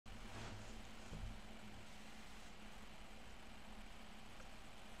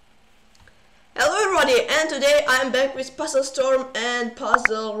and today I'm back with Puzzle Storm and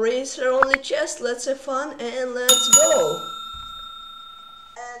Puzzle Racer Only Chess. Let's have fun and let's go.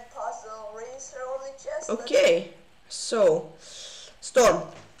 And Puzzle Racer Only Chess. Okay, so Storm,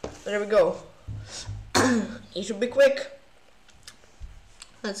 there we go. It should be quick.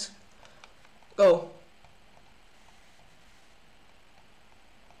 Let's go.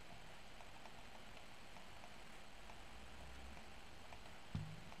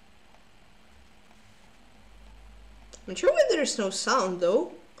 I'm sure why there is no sound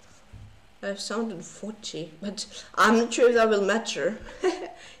though. I have sound in 40, but I'm not sure if that will matter.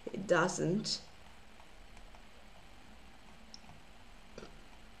 It doesn't.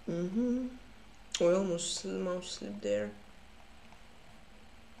 I almost mouse slipped there.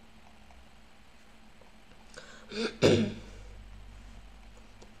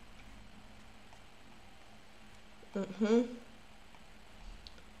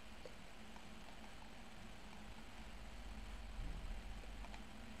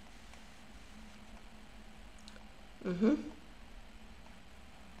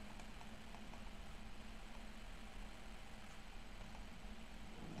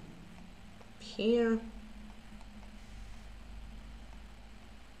 Here.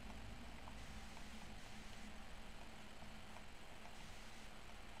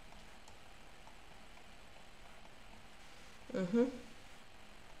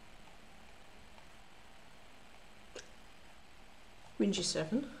 Queen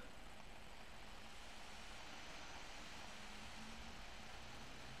G7.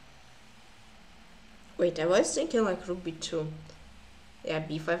 Wait, I was thinking like Rook B2. Yeah,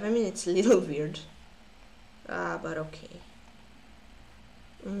 B5, I mean it's a little weird. But okay.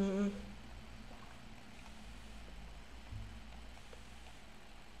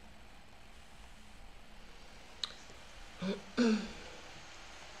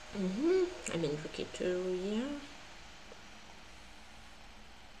 I mean Rook E2, yeah.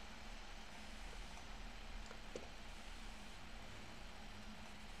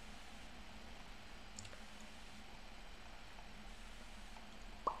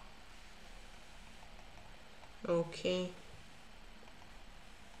 Okay.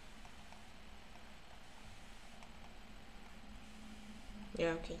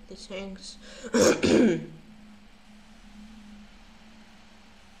 Yeah, okay, this hangs.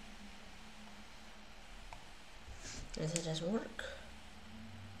 Does it doesn't work?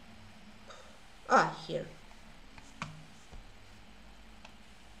 Ah, here.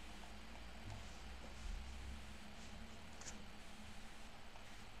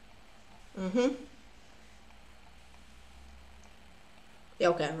 Yeah,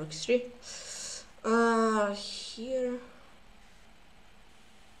 okay, Rook 3. Here.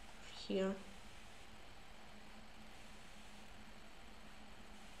 Here.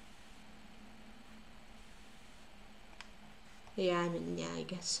 Yeah, I mean, yeah, I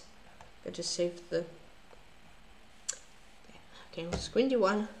guess. I just saved the... Okay, let's Queen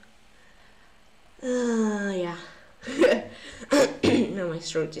D1. Yeah. No, my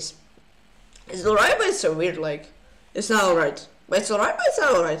throat is... It's alright, but it's so weird, like... It's not alright. But it's alright, but it's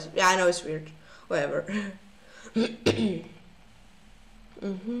not alright. Yeah, I know it's weird. Whatever.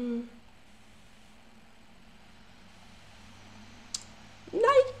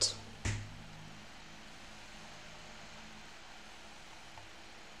 Knight.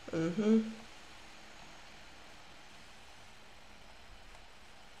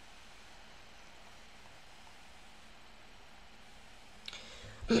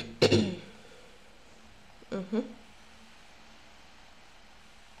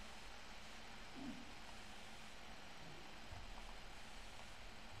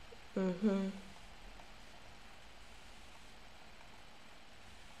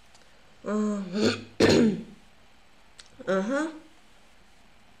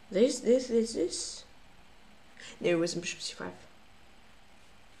 This. There was Bishop C5.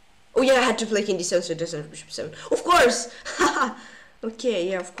 Oh yeah, I had to play King D7 so it doesn't have Bishop 7. Of course! Okay,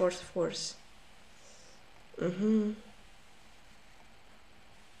 yeah, of course. And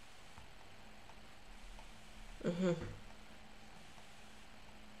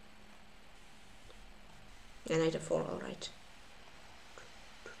Knight F4, alright.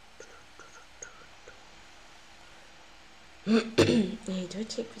 Hey, do I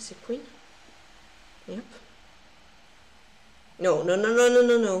take with the queen? Yep. No.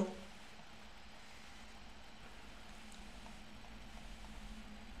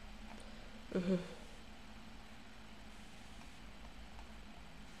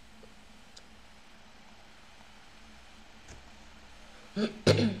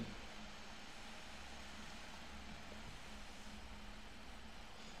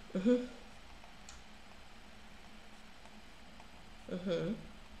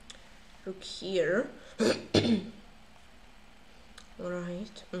 rook here.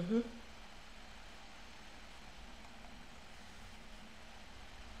 Alright.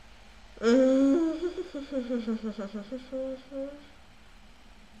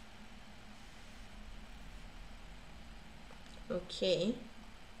 Okay.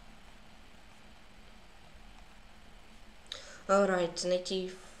 Alright,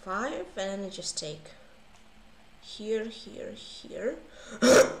 95, and I just take here, here, here.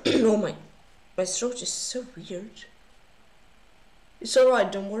 Oh my throat is so weird. It's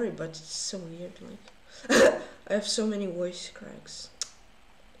alright, don't worry, but it's so weird, like I have so many voice cracks.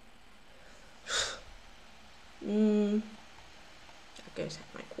 Okay, I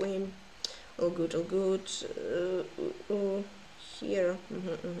have my queen. All good, all good. Here.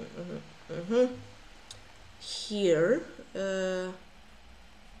 Here.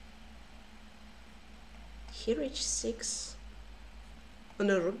 Here h6. Oh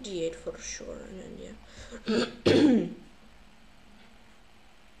no, rook d8 for sure, and then yeah.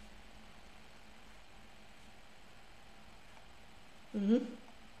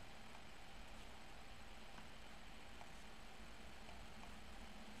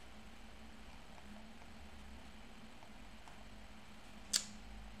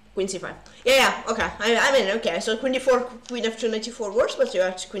 Queen c5. Yeah, okay. I mean, okay. So queen d4, queen f2, 94 works, but you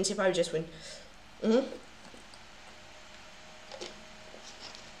have to queen c5, just win.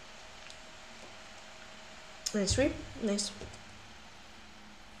 Nice 3. Nice.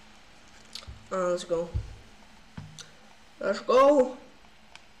 Let's go. Let's go.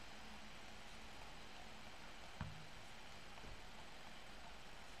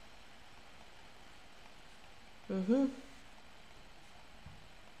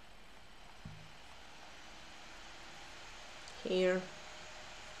 Here.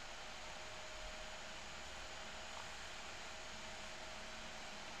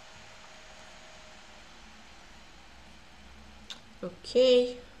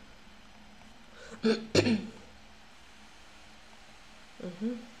 Okay.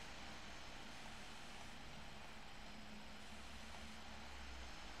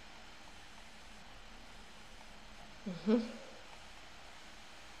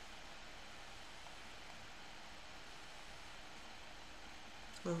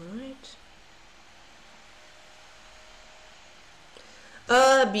 All right.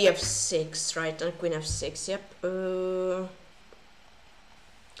 bf6, right? And queen f6. Yep.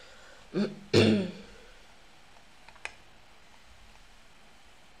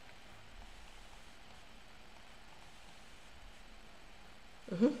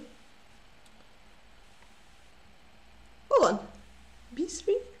 Hold on.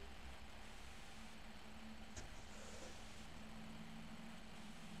 b3.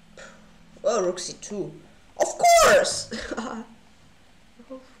 Oh, rook c2. Of course.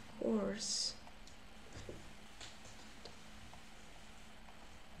 Of course.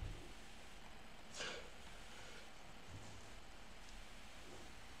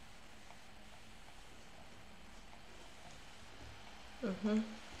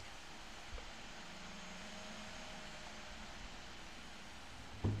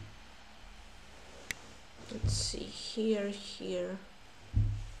 Let's see, here.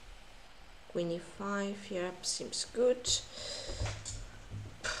 Queen e5, yep, seems good.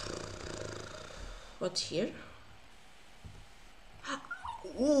 What here?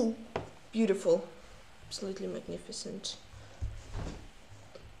 Ooh, beautiful. Absolutely magnificent.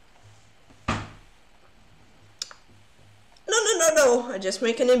 No, I just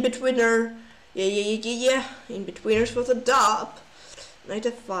make an in-betweener. Yeah. In-betweeners for the dub. Knight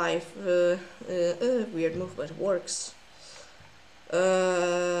f5. Weird move, but it works.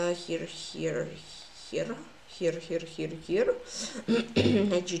 Here.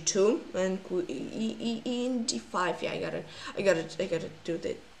 Knight g2 and in d5. Yeah, I gotta do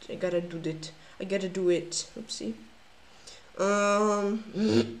that. I gotta do it. Oopsie.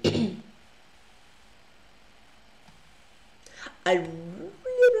 I'm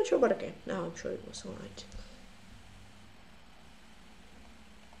really not sure, but okay. Now I'm sure it was alright.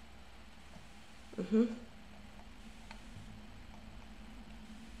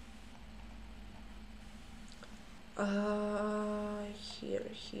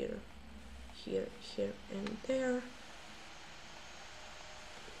 Here, and there.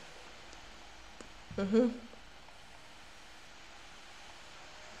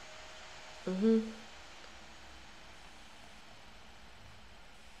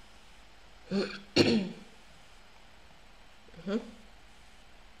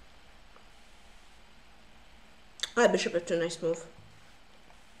 Bishop f2, nice move.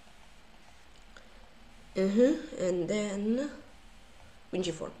 And then Queen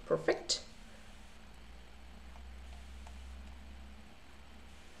g4, perfect.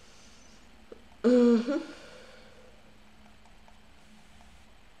 I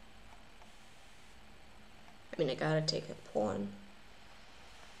mean, I gotta take a pawn.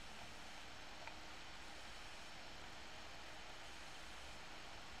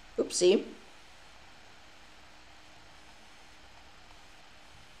 Oopsie.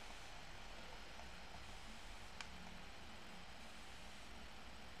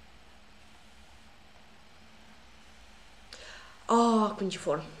 Oh, Queen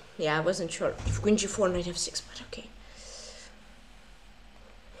g4. Yeah, I wasn't sure if Queen g4, Knight f6, but okay.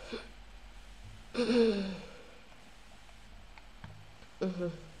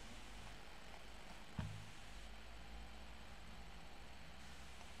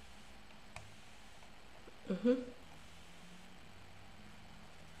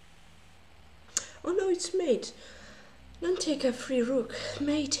 Oh no, it's mate. Don't take a free rook.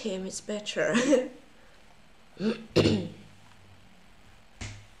 Mate him, it's better.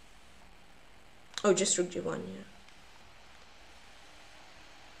 Oh, just rook g1, yeah.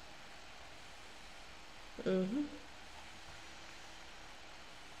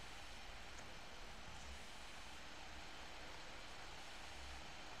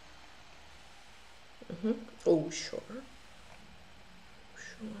 Oh, sure.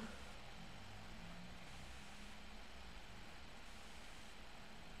 Sure.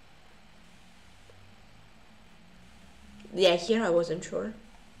 Yeah, here I wasn't sure.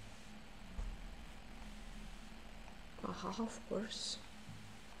 Aha, of course.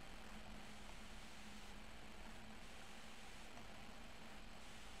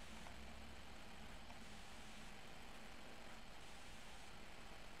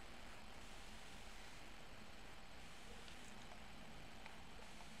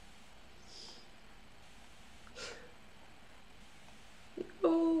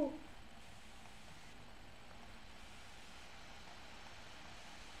 Oh.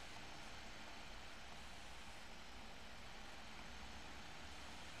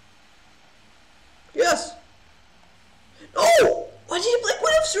 Yes. No. Why did you play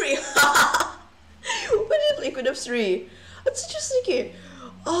Queen f3? Why did you play Queen f3? That's just sneaky.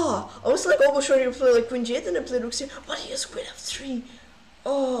 Ah, I was like almost sure you play like Queen g8 and I played Rook c. But he has Queen f3.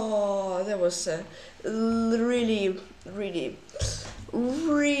 Oh, that was really, really,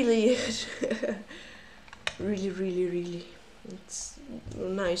 really, really. It's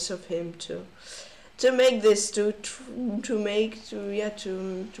nice of him to make this to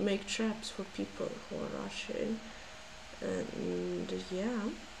make traps for people who are rushing, and yeah.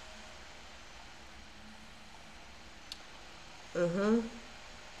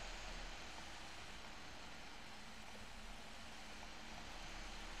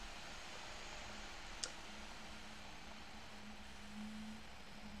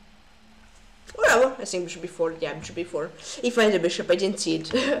 Whatever, I think bishop b4, yeah, bishop b4. If I had a bishop, I didn't see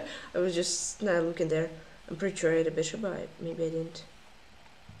it. I was just not looking there. I'm pretty sure I had a bishop, but maybe I didn't.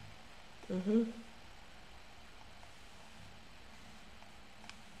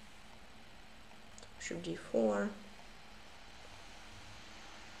 Bishop d4.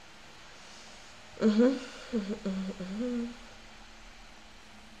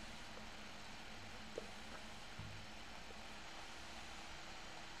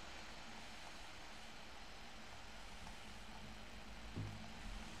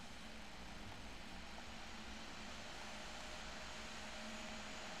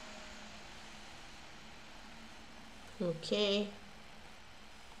 Okay.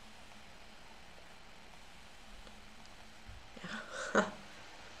 Yeah.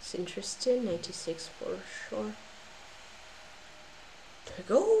 It's interesting. 96 for sure. There we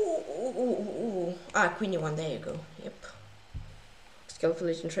go. Ooh. Ah, Queen e1. There you go. Yep. It's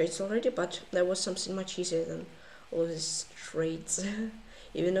calculating trades already, but there was something much easier than all these trades.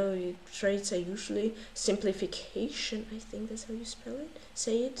 Even though trades are usually simplification, I think that's how you spell it.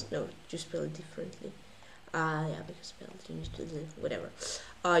 Say it? No, you spell it differently. Yeah, because spelled you need to do whatever.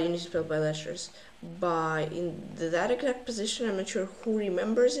 You need to spell by letters. But in that exact position, I'm not sure who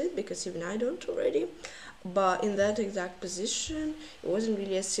remembers it because even I don't already. But in that exact position, it wasn't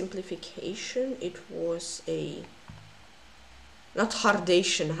really a simplification. It was a not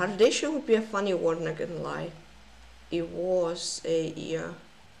hardation. Hardation would be a funny word, not gonna lie. It was a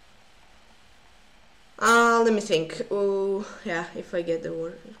let me think. Oh yeah, if I get the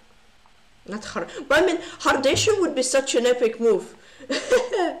word. Not hard, but I mean, hardation would be such an epic move.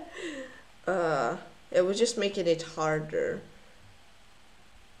 It was just making it harder.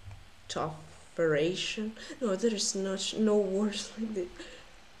 Tougheration? No, there is no words like that.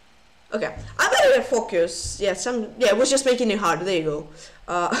 Okay, I better get focus. Yeah, I was just making it hard. There you go.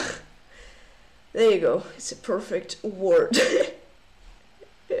 There you go. It's a perfect word.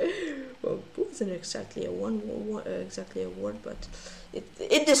 Well, it wasn't exactly a exactly a word, but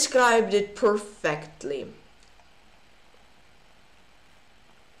it described it perfectly.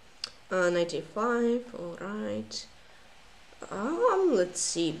 95. All right. Let's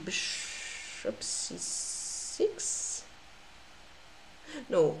see. Bishop c6.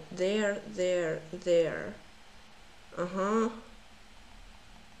 No, there. Uh-huh.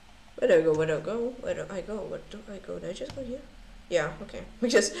 Where do I go? Did I just go here? Yeah, okay.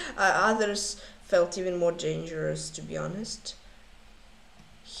 Because others felt even more dangerous, to be honest.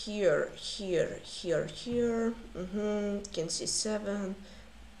 Here. King c7.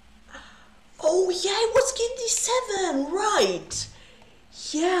 Oh, yeah, it was king d7, right.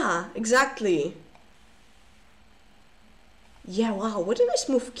 Yeah, exactly. Yeah, wow, what a nice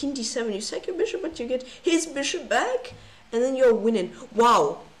move, king d7. You sack your bishop, but you get his bishop back, and then you're winning.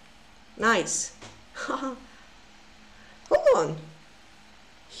 Wow, nice. Hold on.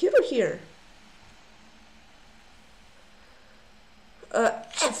 Here or here?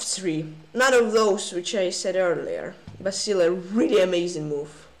 F3. None of those which I said earlier, but still a really amazing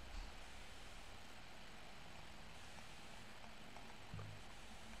move.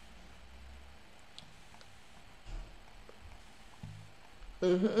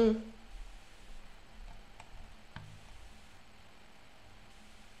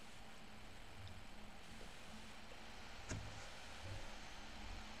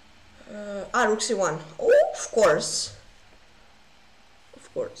 Rook c1. Oh, of course.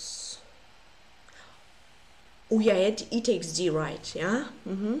 Oh yeah, e takes d, right? Yeah.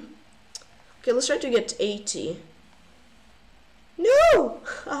 Okay, let's try to get 80. No.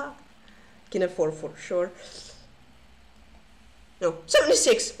 King f4 for sure. No,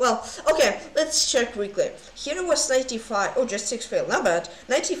 76. Well, okay, let's check quickly. Here it was 95. Oh, just 6 failed. Not bad.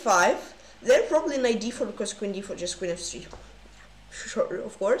 95. Then probably knight d4 because queen d4, just queen f3. Sure,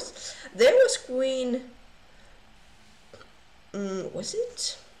 of course. There was queen. Was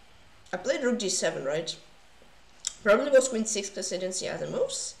it? I played rook d7, right? Probably was queen 6 because I didn't see other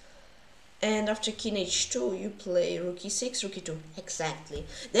moves. And after king h2, you play rook e6, rook e2. Exactly.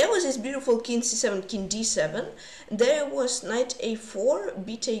 There was this beautiful king c7, king d7. There was knight a4,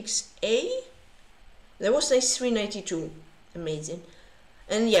 b takes a. There was knight 3, knight e2. Amazing.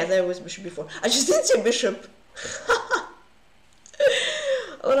 And yeah, there was bishop b4. I just didn't say bishop.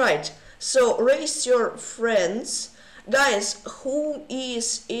 Alright, so raise your friends. Guys, who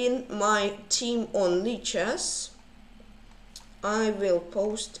is in my team on Lichess? I will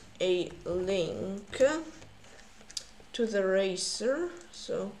post a link to the racer,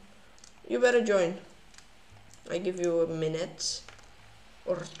 so you better join. I give you a minute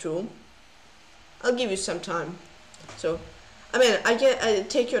or two. I'll give you some time. So, I mean, I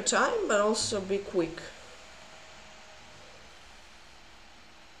take your time, but also be quick.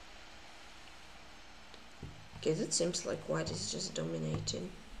 Okay, it seems like white is just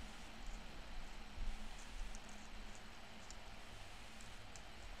dominating.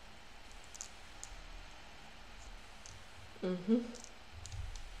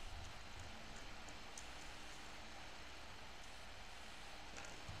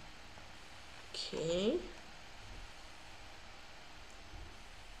 Okay.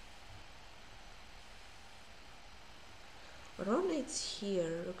 Rook knight's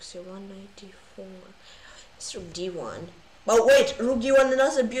here. Rook c1, knight d4. It's rook d1. But wait, rook d1,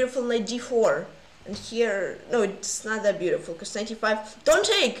 another beautiful knight d4. And here, no, it's not that beautiful because 95. Don't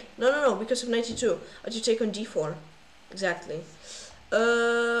take! No, because of 92. But you take on d4. Exactly.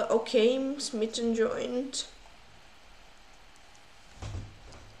 Okay, Smitten joined.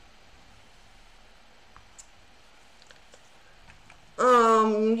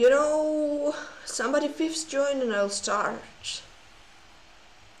 You know, somebody fifth join and I'll start.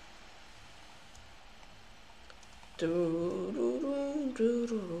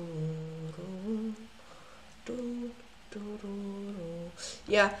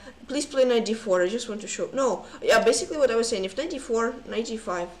 Yeah, please play knight d4. I just want to show. No, yeah, basically what I was saying. If knight d4, knight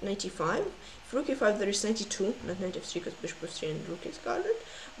e5, knight e5. If rook e5, there is knight e2, not knight f3 because bishop f3 and rook is guarded.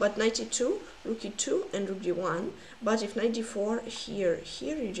 But knight e2, rook e2, and rook d1. But if knight d4 here,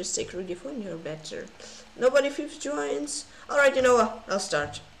 you just take rook d4 and you're better. Nobody fifth joins. Alright, you know what? I'll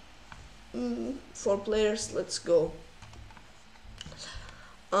start. 4 players, let's go.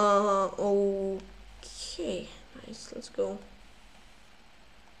 Okay, nice, let's go.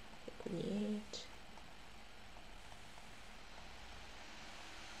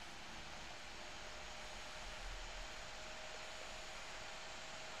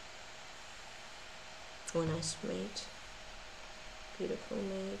 Oh, nice mate. Beautiful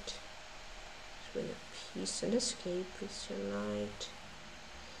mate. Win a piece and escape with your knight.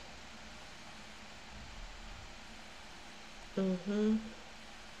 Mm-hmm.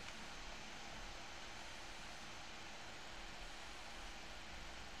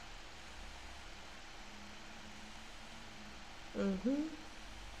 Mm-hmm.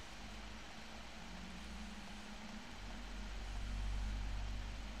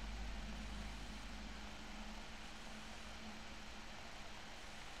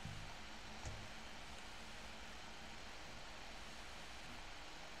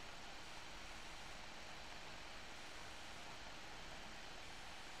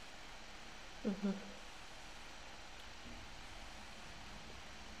 Mm-hmm.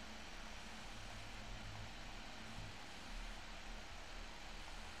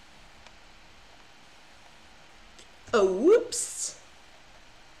 Oh, whoops.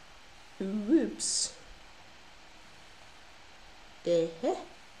 Whoops. Uh-huh.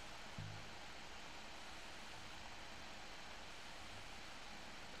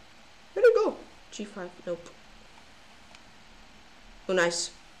 Where'd it go? G5, nope. Oh,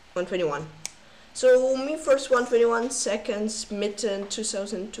 nice. 121. So, me first 121, seconds, mitten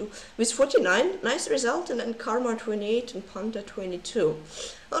 2002 with 49, nice result, and then Karma 28 and Panda 22.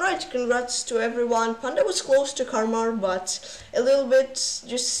 Alright, congrats to everyone. Panda was close to Karma, but a little bit,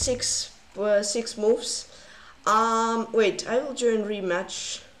 just six moves. Wait, I will join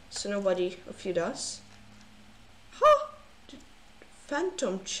rematch, so nobody of you does. Huh?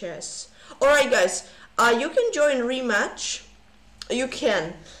 Phantom chess. Alright guys, you can join rematch. You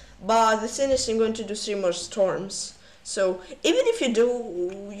can. But the thing is, I'm going to do 3 more storms. So, even if you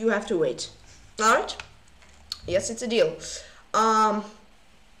do, you have to wait. Alright? Yes, it's a deal.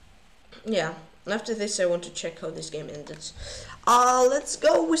 Yeah. After this, I want to check how this game ended. Let's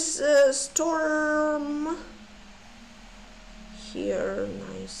go with storm. Here,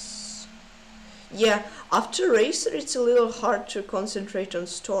 nice. Yeah, after Racer, it's a little hard to concentrate on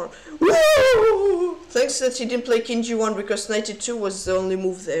storm. Woo! Thanks that he didn't play King G1 because 92 was the only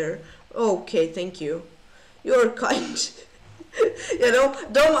move there. Okay, thank you. You're kind. You know,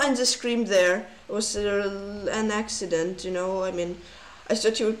 don't mind the scream there. It was an accident, you know. I mean, I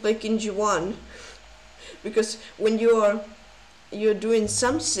thought you would play King G1 because when you're doing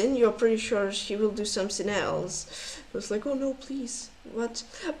something, you're pretty sure he will do something else. I was like, oh no, please, what?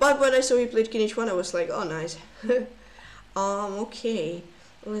 But when I saw he played King H1, I was like, oh nice. Okay,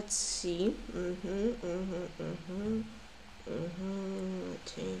 let's see.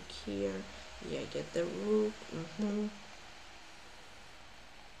 Take here. Yeah, get the rook.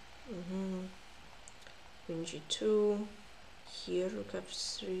 Queen G2. Here, rook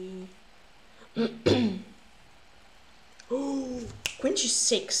F3. Oh, Queen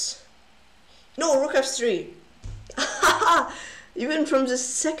G6. No, rook F3. Even from the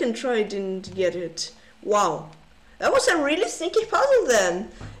second try I didn't get it. Wow. That was a really sneaky puzzle then.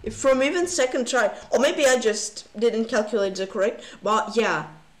 If from even second try. Or maybe I just didn't calculate the correct. But yeah,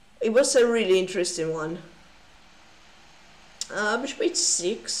 it was a really interesting one. Bishop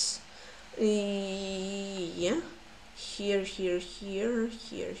H6. Yeah. Here.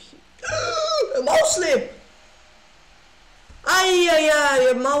 A mouse slip!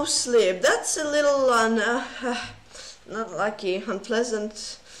 A mouse slip. That's a little not lucky,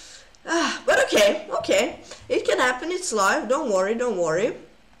 unpleasant. But okay. It can happen, it's live, don't worry.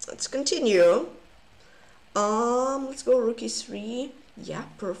 Let's continue. Let's go rook e3. Yeah,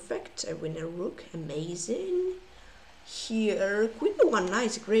 perfect. I win a rook, amazing. Here, queen e1,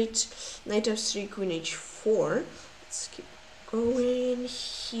 nice, great. Knight f3, queen h4. Let's keep going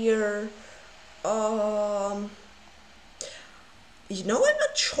here. You know, I'm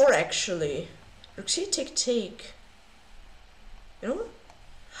not sure actually. Rook c take. You know?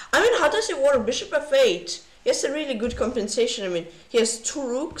 I mean, how does it work? Bishop f8. He has a really good compensation. I mean, he has 2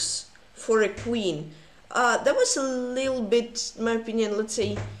 rooks for a queen. That was a little bit, in my opinion, let's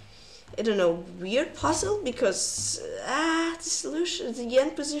say, I don't know, weird puzzle because the solution, the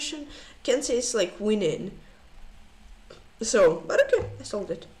end position, can't say it's like winning. So, but okay, I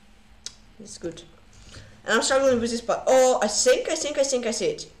solved it. It's good. And I'm struggling with this part. Oh, I think I see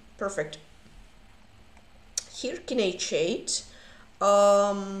it. Perfect. Here, king h8.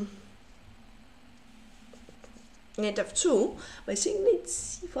 Knight f2. I think knight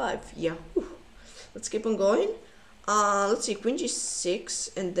c5. Yeah. Whew. Let's keep on going. Let's see, queen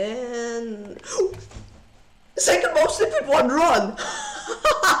g6, and then second mouse slip in 1 run.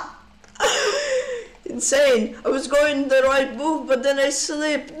 Insane. I was going the right move, but then I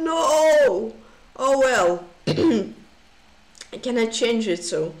slipped. No. Oh well. Can I change it?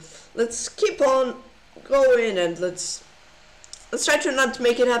 So let's keep on go in and let's try to not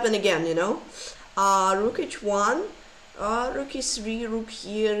make it happen again, you know. Rook h1, rook e3, rook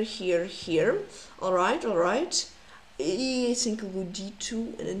here, here, here. Alright, alright. I think I'll go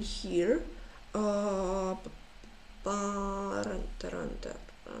d2 and then here. Oh,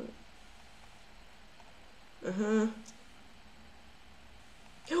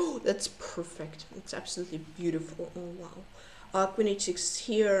 that's perfect. That's absolutely beautiful. Oh wow. Queen h6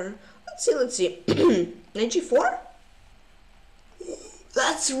 here. Let's see. Knight g4.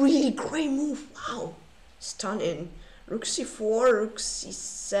 That's really great move. Wow, stunning. Rook c4, rook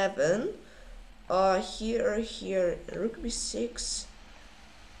c7. Here, here. Rook b6.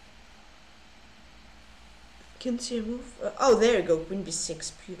 Can see a move. Oh, there you go. Queen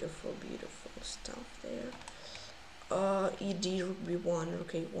b6. Beautiful, beautiful stuff there. Ed, rook b1,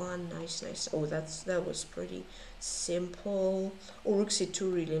 rook a1. Nice, nice. Oh, that was pretty simple. Oh, rook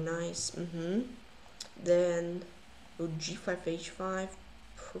c2, really nice. Then oh, g5, h5.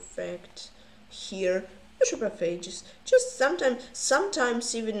 Perfect. Here, bishop f8. Just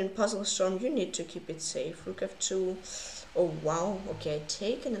sometimes even in Puzzle Storm you need to keep it safe. Rook f2. Oh wow. Okay, I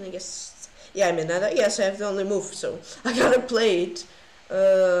take, and then I guess, yeah, I mean, I guess I have the only move, so I gotta play it.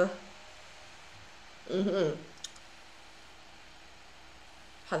 Oh,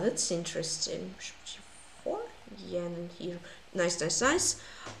 that's interesting. Bishop g4. Yeah, and then here. Nice, nice, nice.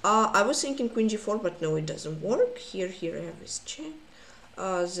 I was thinking queen g4, but no, it doesn't work. Here I have this check.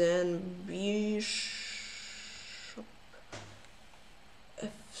 Then bishop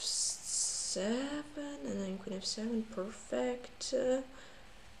f7, and then queen f7. Perfect.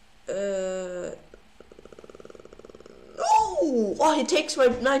 Oh, he takes my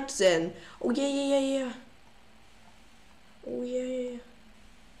knight then. Oh yeah. Oh yeah.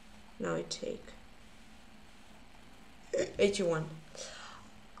 Now I take 81.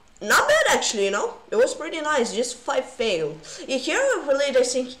 Not bad actually, you know. It was pretty nice. Just 5 failed. Here I played, I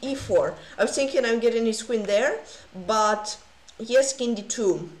think, e4. I was thinking I'm getting his queen there, but he has king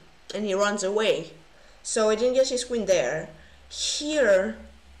d2 and he runs away, so I didn't get his queen there. Here,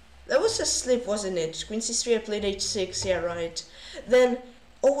 that was a slip, wasn't it? Queen c3. I played h6. Yeah, right. Then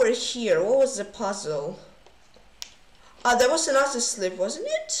over here, what was the puzzle? That was another slip, wasn't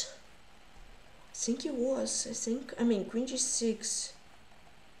it? I think it was. I mean, queen g6.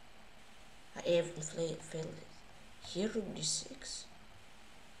 I haven't failed it. Here, rook d6.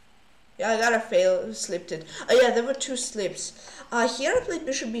 Yeah, I gotta slipped it. Oh yeah, there were 2 slips. Here I played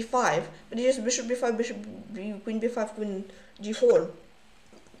bishop b5, but here's bishop b5, bishop b, queen b5, queen g4.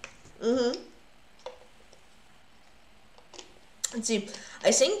 Let's see.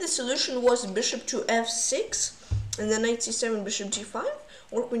 I think the solution was bishop to f6, and then knight c7, bishop g5,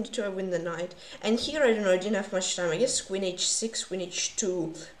 or queen d2, I win the knight. And here, I don't know, I didn't have much time. I guess queen h6, queen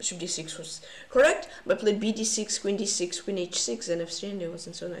h2, bishop d6 was correct. But I played b d6, queen d6, queen h6, and f3, and it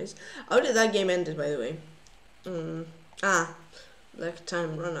wasn't so nice. How did that game end, by the way? Black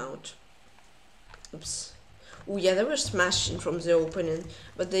time run out. Oops. Oh yeah, they were smashing from the opening,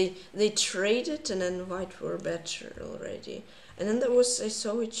 but they traded, and then white were better already. And then there was, I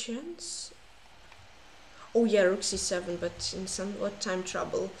saw a chance. Oh yeah, rook c7, but in somewhat time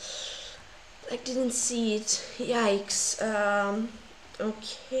trouble. I didn't see it. Yikes.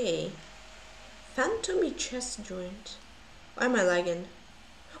 Okay. Phantomy chess joint. Why am I lagging?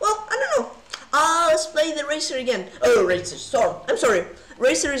 Well, I don't know. Let's play the racer again. Oh, racer. Storm. I'm sorry.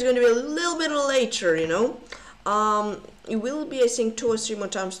 Racer is going to be a little bit later, you know. It will be, I think, 2 or 3 more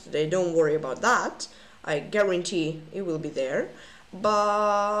times today. Don't worry about that. I guarantee it will be there.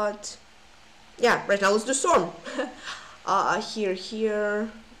 But yeah, right now let's do Storm. Here,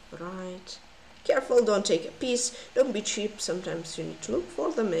 right. Careful, don't take a piece. Don't be cheap. Sometimes you need to look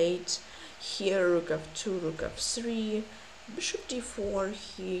for the mate. Here, rook f2, rook f3, bishop d4.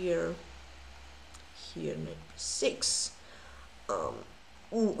 Here, knight b6. Ooh,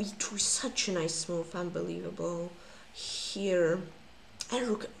 e2 is such a nice move, unbelievable. Here, and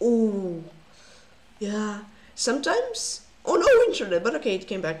rook. Oh, yeah. Sometimes. Oh no, internet, but okay, it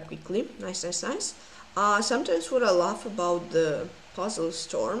came back quickly. Nice, nice, nice. Sometimes what I love about the Puzzle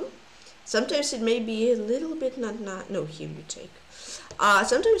Storm, sometimes it may be a little bit not no, here you take.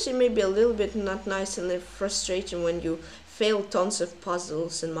 Sometimes it may be a little bit not nice and frustrating when you fail tons of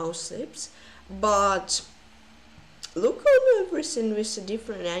puzzles and mouse slips, but look on everything with a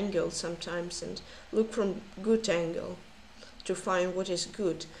different angle sometimes, and look from good angle to find what is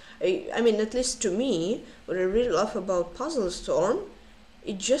good. I mean, at least to me, what I really love about Puzzle Storm,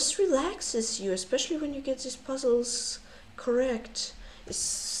 it just relaxes you, especially when you get these puzzles correct.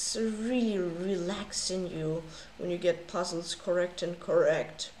 It's really relaxing you when you get puzzles correct. And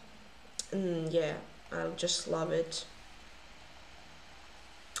yeah, I'll just love it.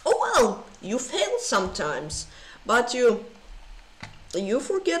 Oh well, you fail sometimes, but you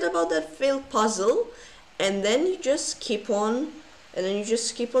forget about that failed puzzle, and then you just keep on,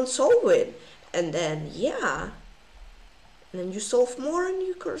 solving, and then yeah, and then you solve more, and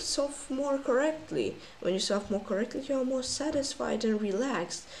you solve more correctly. When you solve more correctly, you are more satisfied and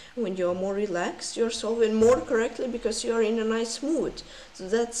relaxed. When you are more relaxed, you are solving more correctly because you are in a nice mood. So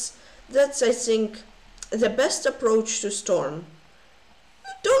that's I think the best approach to Storm.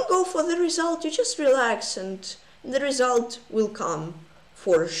 Don't go for the result, you just relax and the result will come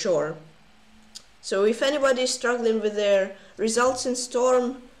for sure. So if anybody is struggling with their results in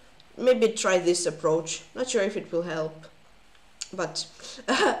Storm, maybe try this approach. Not sure if it will help, but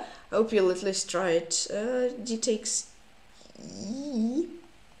I hope you'll at least try it. D takes E.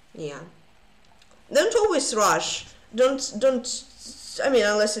 Yeah. Don't always rush. Don't, I mean,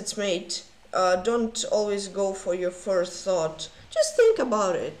 unless it's mate, don't always go for your first thought. Just think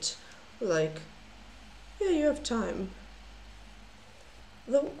about it. Like, yeah, you have time.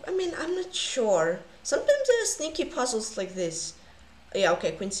 Though, I mean, I'm not sure. Sometimes there are sneaky puzzles like this. Yeah,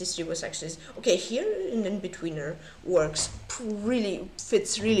 okay, Queen C3 was actually... Okay, here and in betweener works really,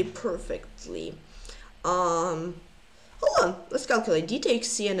 fits really perfectly. Hold on, let's calculate. D takes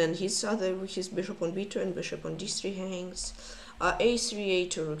C and then his bishop on B2 and bishop on D3 hangs. A3,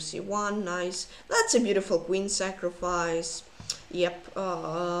 A2, rook C1, nice. That's a beautiful queen sacrifice. Yep.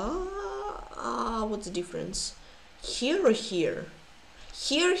 What's the difference? Here or here?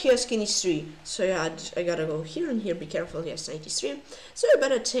 Here he has king e3, so yeah, I gotta go here and here. Be careful, he has knight e3. So I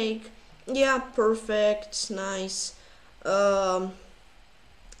better take. Yeah, perfect, nice.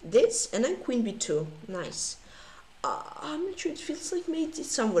 This and then queen b2, nice. I'm not sure, it feels like mate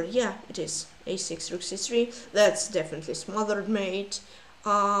is somewhere. Yeah, it is. A6, rook c3. That's definitely smothered mate.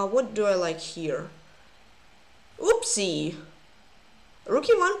 What do I like here? Oopsie. Rook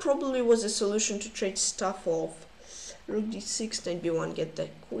e1 probably was a solution to trade stuff off. Rook d6, knight b1, get the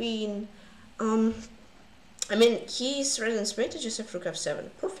queen. I mean, he's residence mate, I just have rook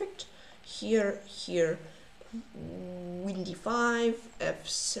f7. Perfect. Here, queen d5,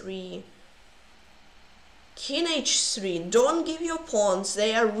 f3. King h3. Don't give your pawns,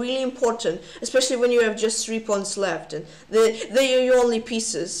 they are really important, especially when you have just 3 pawns left and they are your only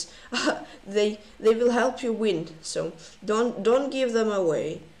pieces. They will help you win, so don't give them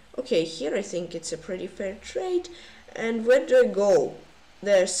away. Okay, here I think it's a pretty fair trade. And where do I go?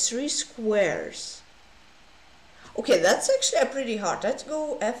 There's 3 squares. Okay, that's actually pretty hard. Let's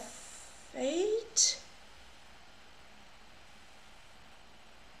go f8.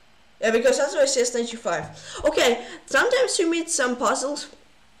 Yeah, because otherwise it's knight g5. Okay, sometimes you meet some puzzles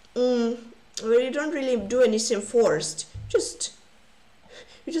where you don't really do anything forced.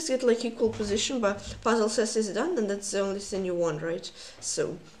 You just get like equal position, but puzzle says it's done, and that's the only thing you want, right?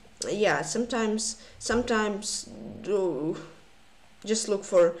 So yeah, sometimes do just look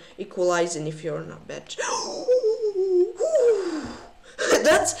for equalizing if you're not bad.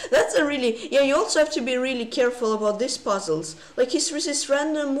 That's a really, yeah, you also have to be really careful about these puzzles. Like he's with this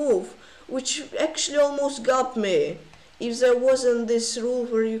random move, which actually almost got me. If there wasn't this rule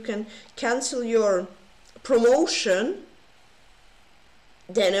where you can cancel your promotion,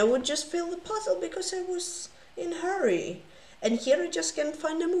 then I would just fail the puzzle because I was in a hurry. And here I just can't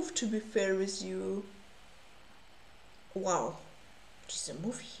find a move, to be fair with you. Wow, there's a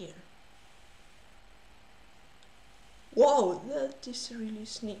move here. Wow, that is really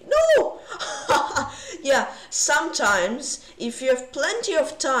sneaky. No! Yeah, sometimes, if you have plenty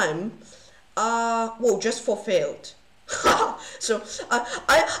of time, whoa, just for failed. So,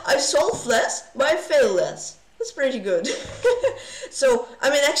 I solve less, but I fail less. That's pretty good. So, I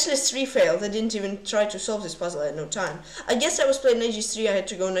mean, actually 3 failed. I didn't even try to solve this puzzle, I had no time. I guess I was playing knight g3, I had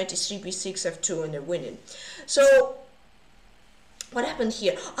to go knight e3, b6, f2, and they're winning. So, what happened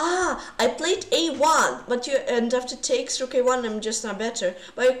here? I played a1, but and after takes rook a1, I'm just not better.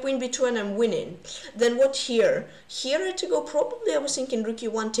 By queen b2, and I'm winning. Then what here? Here I had to go, probably I was thinking rook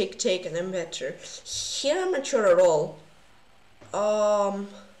e1, take, and I'm better. Here I'm not sure at all.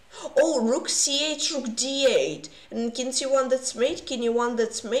 Oh, rook c8, rook d8, and king c1 that's mate, king e1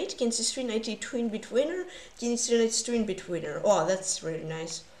 that's mate, king c3, knight e2 in betweener, king e3, knight e2 in betweener. Oh, that's really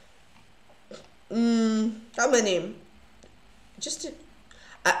nice. How many? Just did,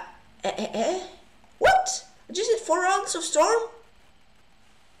 what? I just did 4 rounds of Storm?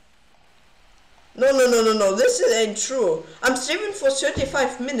 No, this ain't true. I'm streaming for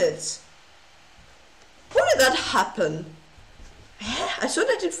 35 minutes. How did that happen? I thought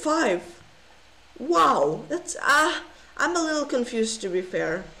I did 5. Wow, that's, I'm a little confused, to be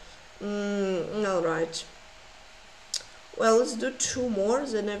fair. Alright. Well, let's do 2 more,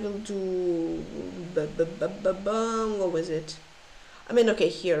 then I will do... What was it? I mean, okay,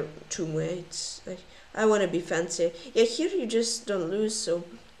 here, 2 mates. I want to be fancy. Yeah, here you just don't lose, so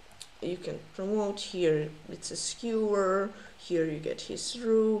you can promote. Here it's a skewer. Here you get his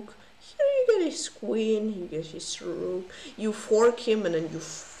rook. Here you get his queen. You get his rook. You fork him, and then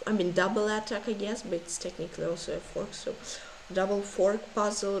you double attack, I guess, but it's technically also a fork, so double fork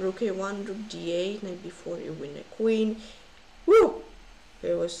puzzle. Rook a1, rook d8, and before you win a queen. Woo!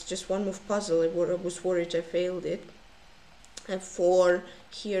 It was just 1 move puzzle. I was worried I failed it. f4,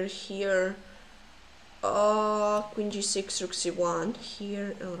 here, queen g6, rook c1,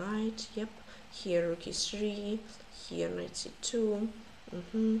 here, alright, yep, here rook e3, here knight c2,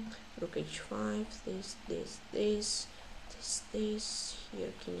 rook h5, this,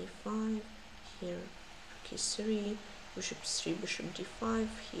 here king e5, here rook e3, bishop 3, bishop d5,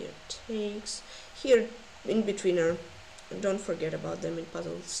 here takes, here in betweener. Don't forget about them in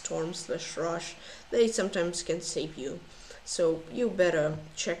Puzzle Storm / Rush. They sometimes can save you. So you better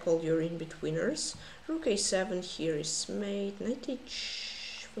check all your in-betweeners. Rook a7, here is mate. Knight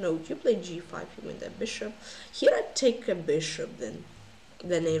h... No, you play g5, you win that bishop. Here I take a bishop then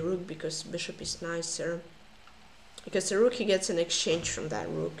a rook, because bishop is nicer. Because the rook, he gets an exchange from that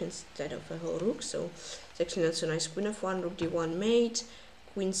rook instead of a whole rook. So it's actually not so nice. Queen f1, rook d1 mate.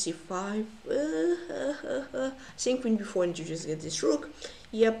 Queen c5, same queen before, and you just get this rook.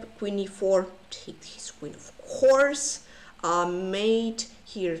 Yep, queen e4, take his queen, of course. Mate,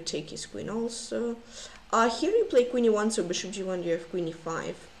 here take his queen also. Here you play queen e1, so bishop g1, you have queen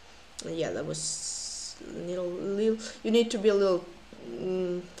e5. Yeah, that was little, you need to be a little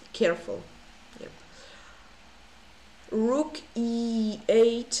careful. Yep. Rook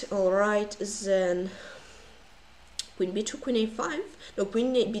e8, alright, then queen b2, queen a5, no,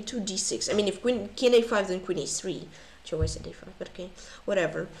 queen b2, d6. I mean, if king a5, then queen a3. Which always said a5, but okay,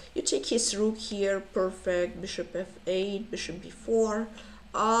 whatever. You take his rook here, perfect. Bishop f8, bishop b4,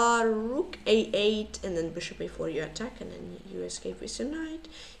 rook a8, and then bishop a4. You attack, and then you escape with your knight.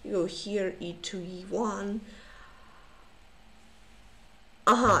 You go here, e2, e1.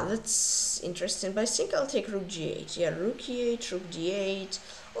 That's interesting. But I think I'll take rook g8. Yeah, rook e8, rook d8.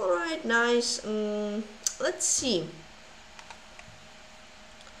 All right, nice. Let's see.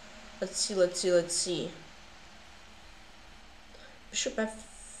 Let's see. Bishop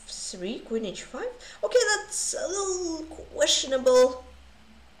f3, queen h5. Okay, that's a little questionable,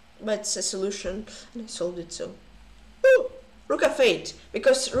 but it's a solution, and I solved it. So, ooh, rook f8,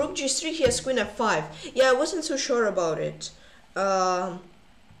 because rook g3, he has queen f5. Yeah, I wasn't so sure about it. I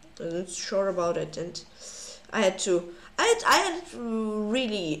had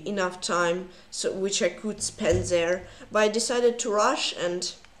really enough time, so which I could spend there, but I decided to rush,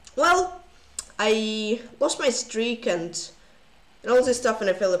 and well, I lost my streak and all this stuff, and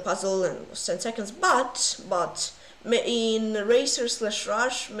I failed a puzzle and was 10 seconds. But in racer /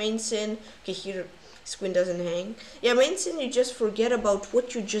 rush, main sin. Okay, here his queen doesn't hang. Yeah, main sin, you just forget about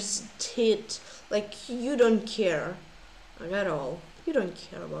what you just did. Like, you don't care at all. You don't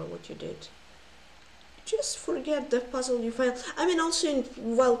care about what you did. Just forget the puzzle you failed. I mean, also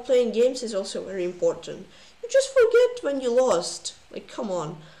while playing games is also very important. You just forget when you lost. Like, come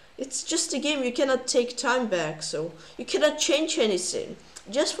on. It's just a game, you cannot take time back, so you cannot change anything.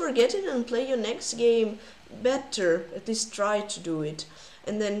 Just forget it and play your next game better. At least try to do it.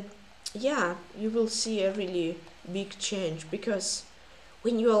 And then, yeah, you will see a really big change. Because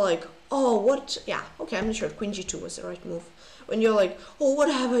when you're like, oh, what? Yeah, okay, I'm not sure. Queen g2 was the right move. When you're like, oh,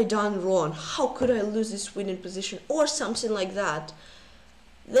 what have I done wrong? How could I lose this winning position? Or something like that.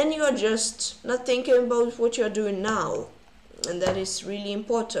 Then you are just not thinking about what you're doing now. And that is really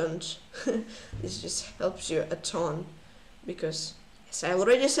important. This just helps you a ton. Because, as I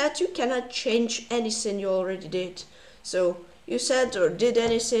already said, you cannot change anything you already did. So, you said or did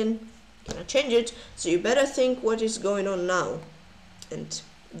anything, you cannot change it. So you better think what is going on now. And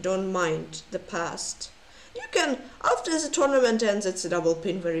don't mind the past. You can, after the tournament ends, it's a double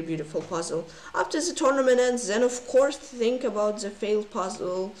pin, very beautiful puzzle. After the tournament ends, then of course think about the failed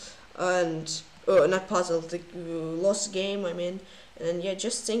puzzle and, not puzzle, the lost game, I mean. And yeah,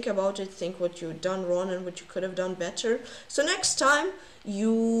 just think about it, think what you've done wrong and what you could have done better. So next time,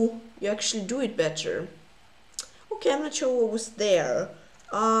 you actually do it better. Okay, I'm not sure what was there.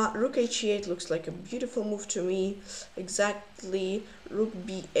 Rook h8 looks like a beautiful move to me. Exactly. Rook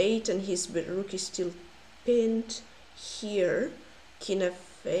b8 and his rook is still pinned here. King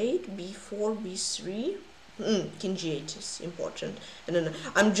f8, b4, b3. King g8 is important. And then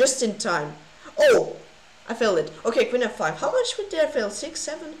I'm just in time. Oh, I failed it. Okay, queen f5. How much would I fail? 6,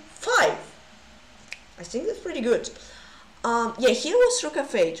 7, 5. I think that's pretty good. Yeah, here was rook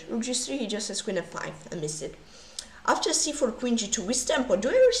f8. Rook g3, he just has queen f5. I missed it. After c4, queen g2 with tempo. Do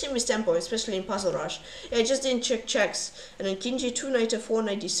I ever see with tempo, especially in Puzzle Rush? Yeah, I just didn't check checks. And then king g2, knight f4,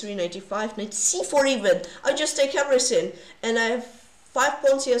 knight d3, knight d5, knight c4 even. I just take everything. And I have 5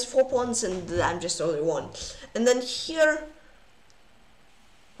 pawns, he has 4 pawns, and I'm just only 1. And then here,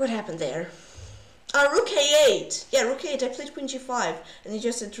 what happened there? Rook a8. Yeah, rook a8. I played queen g5, and he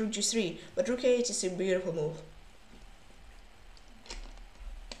just had rook g3. But rook a8 is a beautiful move.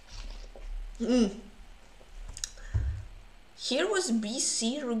 Here was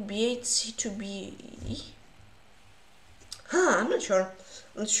bc, rook b8, c2 b. I'm not sure.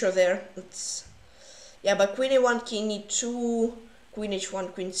 I'm not sure there. Yeah, but queen a1, king e2, queen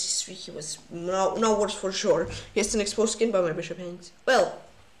h1, queen c3. He was no worse for sure. He has an exposed skin, but my bishop hangs. Well,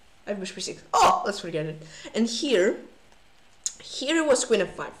 I have bishop b6. Oh, let's forget it. And here it was queen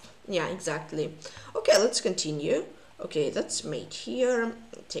f5. Yeah, exactly. Okay, let's continue. Okay, that's mate here.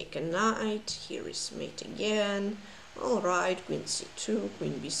 Take a knight. Here is mate again. Alright, queen c2,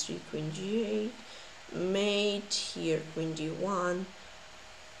 queen b3, queen g8, mate, here queen d1,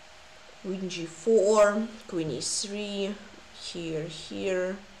 queen g4, queen e3,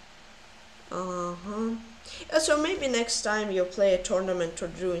 here, Yeah, so maybe next time you play a tournament or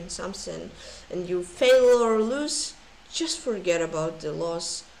doing something and you fail or lose, just forget about the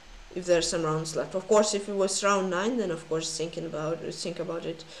loss if there's some rounds left. Of course, if it was round 9, then of course think about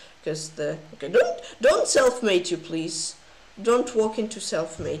it. Because don't self-mate you, please. Don't walk into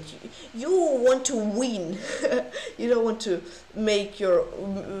self-mate. You want to win. You don't want to make your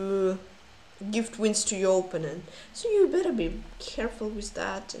gift wins to your opponent. So you better be careful with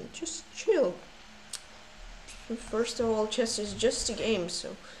that and just chill. First of all, chess is just a game,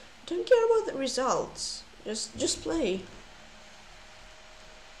 so don't care about the results. Just play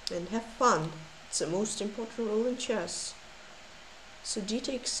and have fun. It's the most important rule in chess. So d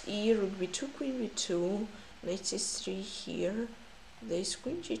takes e, rook b2, queen b2, knight c3 here. There's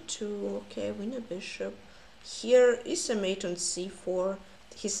queen g2, okay, win a bishop. Here is a mate on c4.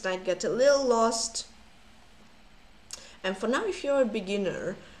 His knight got a little lost. And for now, if you're a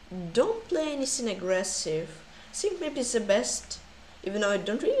beginner, don't play anything aggressive. I think maybe it's the best, even though I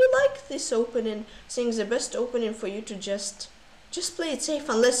don't really like this opening, I think it's the best opening for you to just play it safe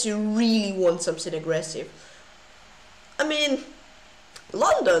unless you really want something aggressive. I mean,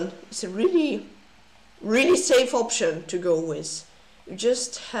 London is a really safe option to go with. You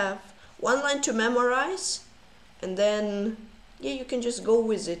just have one line to memorize, and then yeah, you can just go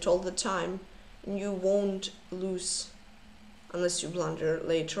with it all the time, and you won't lose unless you blunder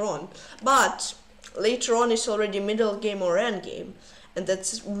later on. But later on is already middle game or end game, and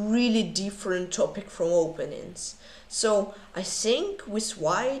that's really different topic from openings. So I think with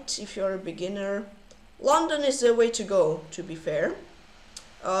white, if you're a beginner, London is the way to go, to be fair.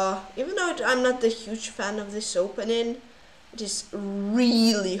 Even though I'm not the huge fan of this opening, it is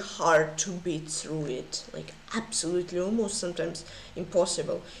really hard to beat through it. Like, absolutely, almost sometimes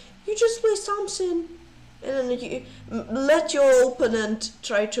impossible. You just play something, and then you let your opponent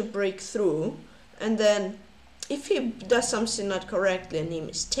try to break through, and then if he does something not correctly and he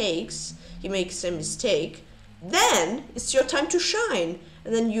makes a mistake, then it's your time to shine.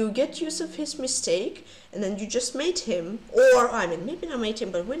 And then you get use of his mistake, and then you just mate him, or I mean, maybe not mate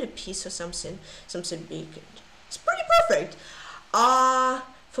him, but win a piece or something big. It's pretty perfect.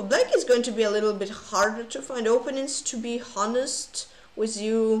 For black, it's going to be a little bit harder to find openings, to be honest with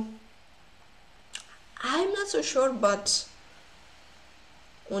you. I'm not so sure, but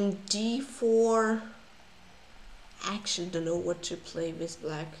on d4, I actually don't know what to play with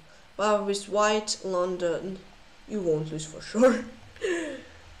black. But with white, London, you won't lose for sure.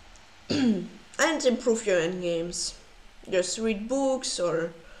 And improve your endgames. Just read books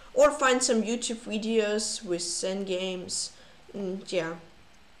or find some YouTube videos with endgames. Yeah.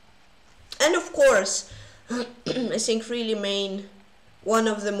 And of course, I think really one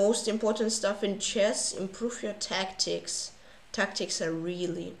of the most important stuff in chess, improve your tactics. Tactics are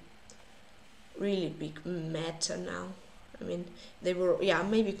really big meta now. I mean, they were, yeah,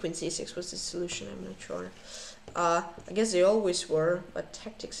 maybe queen c6 was the solution, I'm not sure. I guess they always were, but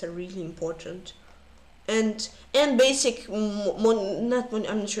tactics are really important. And basic, I'm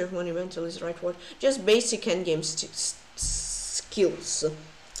not sure if monumental is the right word, just basic endgame skills.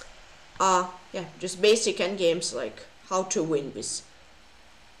 Yeah, just basic endgames, like how to win with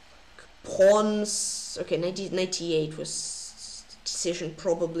pawns. Okay, 98 was decision,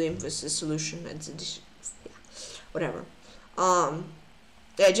 probably was the solution, and the yeah, whatever.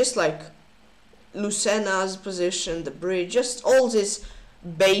 Yeah, just like Lucena's position, the bridge, just all these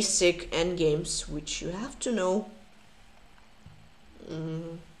basic endgames which you have to know.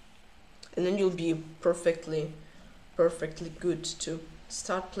 And then you'll be perfectly good to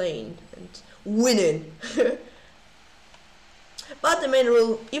start playing and winning. But the main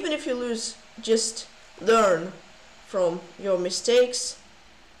rule, even if you lose, just learn from your mistakes,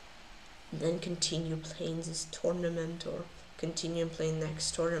 then continue playing this tournament or continue playing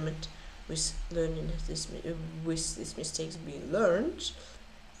next tournament with learning this, with these mistakes being learned,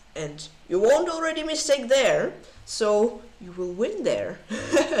 and you won't already mistake there, so you will win there.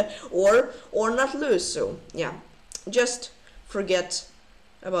 or not lose. So yeah, just forget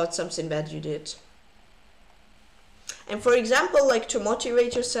about something bad you did. And for example, like to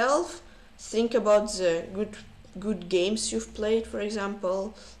motivate yourself, think about the good games you've played. For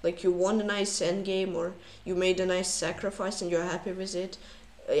example, like you won a nice end game, or you made a nice sacrifice and you're happy with it.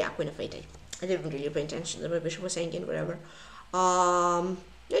 Yeah, Queen of Fate. I didn't really pay attention to what Bishop was saying and whatever. Yeah,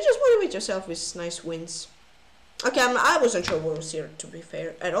 just motivate yourself with nice wins. Okay, I wasn't sure what was here, to be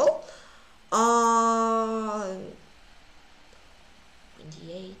fair, at all.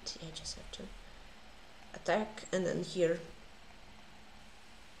 28, yeah, just have to attack, and then here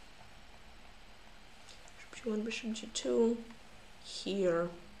Bishop G1, Bishop G2, here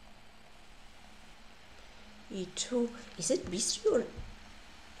E2. Is it B3 or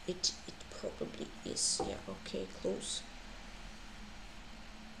it probably is? Yeah, okay, close.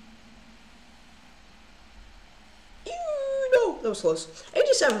 No, that was close.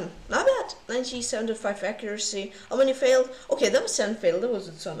 87, not bad. 97.5 accuracy. How many failed? Okay, that was 10 failed. That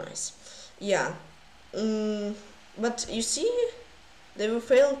wasn't so nice. Yeah. But you see, they were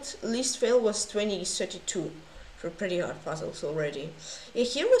failed. Least fail was 2032 for pretty hard puzzles already. Yeah,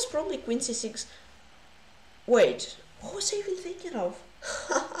 here was probably Queen C6. Wait, what was I even thinking of?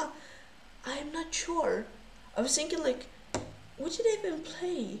 I'm not sure. I was thinking like, what did I even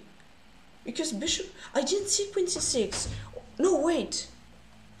play? Because Bishop, I didn't see Queen C6. No, wait.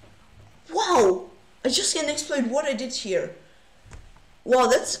 Wow, I just can't explain what I did here. Wow,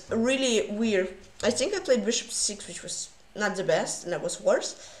 that's really weird. I think I played Bishop C6, which was not the best, and that was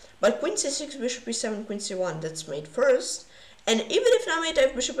worse. But Queen C6, Bishop E7, Queen C1, that's made first. And even if not made, I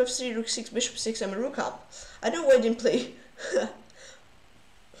have Bishop F3, Rook 6, Bishop 6, I'm a Rook up. I don't know why I didn't play.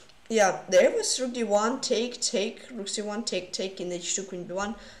 Yeah, there was Rook D1, take, Rook C1, take, in H2, Queen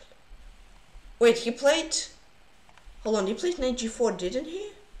B1. Wait, he played... Hold on, he played Knight G4, didn't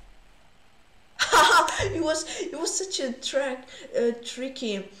he? it was such a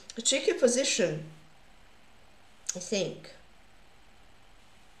tricky position, I think.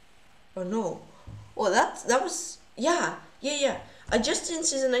 Or no? Oh, that was... Yeah. I just didn't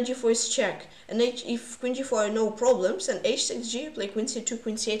see the Knight G4 is check. And if Queen G4 no problems, and H6G, you play Queen C2,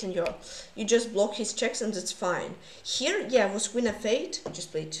 Queen C8, and you just block his checks, and that's fine. Here, yeah, it was Queen F8. I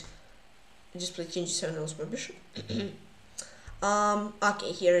just played King G7, that was my bishop.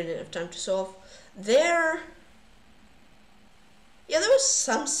 Okay, here I didn't have time to solve. There... Yeah, there was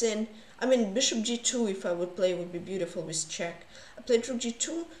something... I mean, Bishop G2, if I would play, would be beautiful with check. I played Rook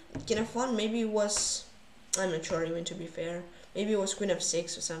G2, King F1, maybe it was... I'm not sure even, to be fair. Maybe it was Queen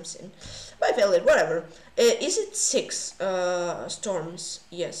F6 or something. But I failed it, whatever. Is it 6 storms?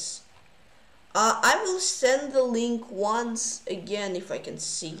 Yes. I will send the link once again if I can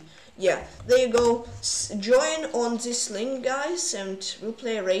see. Yeah, there you go. Join on this link, guys, and we'll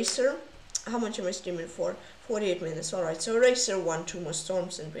play Racer. How much am I streaming for? 48 minutes. Alright, so Racer 1, 2 more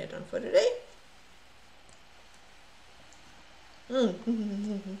storms, and we're done for today.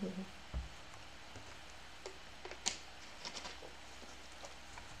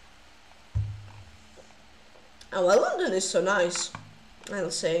 Oh, well, London is so nice,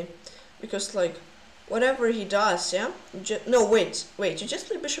 I'll say, because, like, whatever he does, yeah? No, wait, you just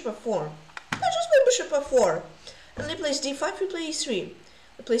play Bishop F4. I just play Bishop F4. And he plays D5, you play E3.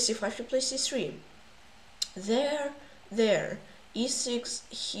 He plays C5, you play C3. There. E6,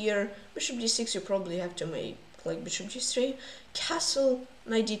 here. Bishop D6, you probably have to make, like, Bishop G3. Castle,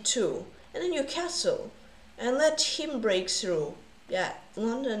 Knight D2. And then you castle. And let him break through. Yeah,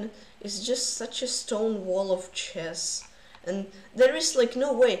 London is just such a stone wall of chess. And there is like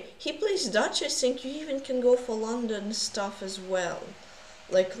no way. He plays Dutch, I think you even can go for London stuff as well.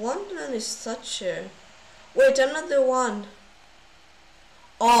 Like London is such a... Wait, another one.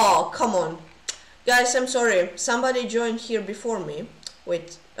 Oh, come on. Guys, I'm sorry. Somebody joined here before me.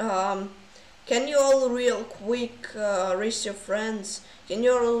 Wait, can you all real quick raise your friends? Can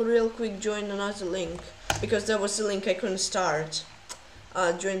you all real quick join another link? Because that was the link I couldn't start.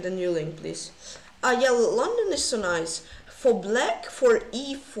 Join the new link, please. Yeah, London is so nice. For black, for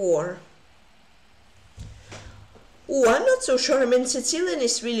E4. Oh, I'm not so sure. I mean, Sicilian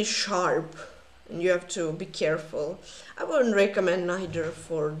is really sharp, and you have to be careful. I wouldn't recommend neither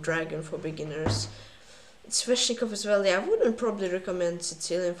for Dragon for beginners. It's Sveshnikov as well. Yeah, I wouldn't probably recommend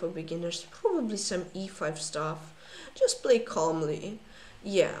Sicilian for beginners. Probably some e5 stuff. Just play calmly.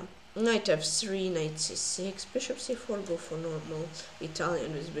 Yeah. Knight f3, knight c6, bishop c4, go for normal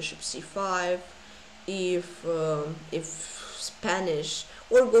Italian with bishop c5. If Spanish,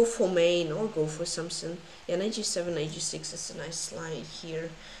 or go for main, or go for something. Yeah, knight g7, knight g6 is a nice slide here.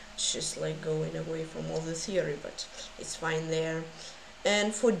 It's just like going away from all the theory, but it's fine there.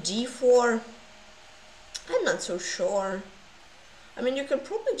 And for d4, I'm not so sure. I mean, you can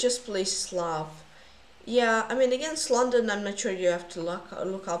probably just play Slav. Yeah, I mean, against London, I'm not sure you have to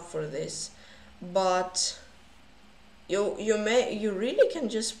look up for this, but you really can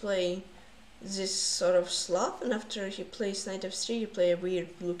just play this sort of Slav, and after he plays knight f3, you play a weird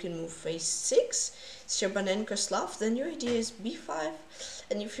looking move face 6, Shebanenko Slav. Then your idea is b5,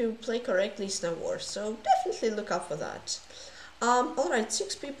 and if you play correctly, it's no worse. So definitely look up for that. Alright,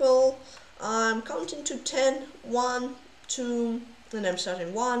 6 people. I'm counting to 10. 1, 2, and I'm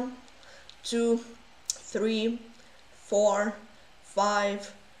starting 1, 2, 3, 4,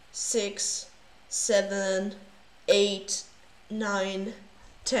 5, 6, 7, 8, 9,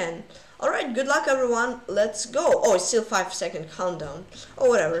 10. Alright, good luck everyone. Let's go. Oh, it's still 5-second countdown. Oh,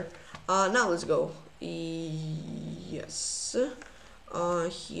 whatever. Now let's go. Yes.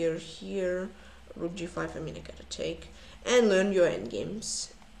 Here. Rook g5, I mean, I gotta take. And learn your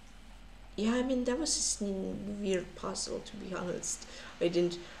endgames. Yeah, I mean, that was a weird puzzle, to be honest. I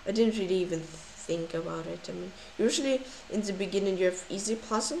didn't really even think about it. I mean, usually in the beginning you have easy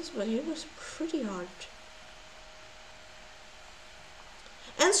puzzles, but it was pretty hard.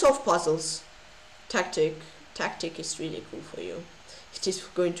 And soft puzzles. Tactic is really cool for you. It is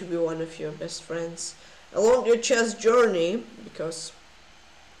going to be one of your best friends along your chess journey, because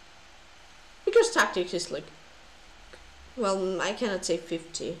tactic is like, well, I cannot say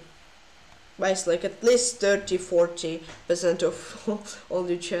 50. But it's like at least 30-40% of all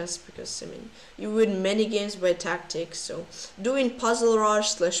your chess, because I mean, you win many games by tactics. So doing Puzzle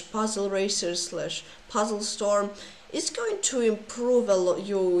Rush / Puzzle Racer / Puzzle Storm is going to improve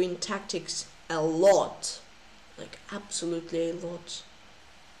you in tactics a lot, like absolutely a lot.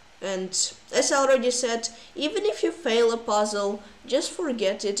 And as I already said, even if you fail a puzzle, just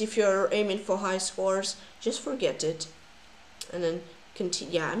forget it. If you're aiming for high scores, just forget it, and then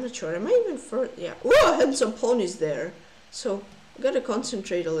continue. Yeah, I'm not sure. Am I even first? Yeah. Oh, handsome ponies there. So I gotta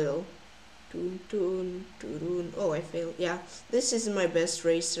concentrate a little. Oh, I failed. Yeah, this is my best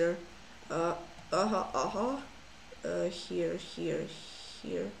racer.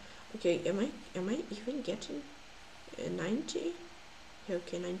 Here. Okay, am I even getting 90?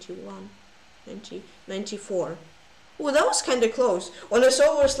 Okay, 91, 90, 94. Oh, that was kind of close. When I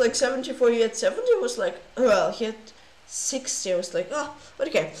saw it was like 74, he had 70, it was like, well, he had 60, I was like, oh,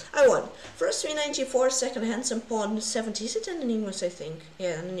 okay, I won. First 394, second handsome pawn 70. Is it anonymous, I think?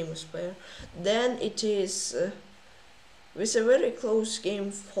 Yeah, anonymous player. Then it is, with a very close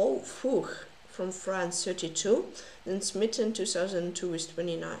game, Fouch from France, 32. Then Smitten, 2002 with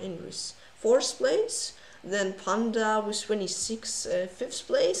 29 with 4th place. Then Panda with 26, 5th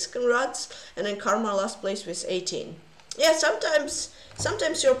place, congrats. And then Karma last place with 18. Yeah, sometimes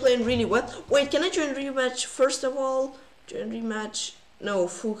you're playing really well. Wait, can I join rematch first of all? Join rematch? No,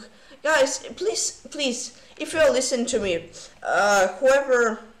 Fouch. Guys, please, if you'll listen to me,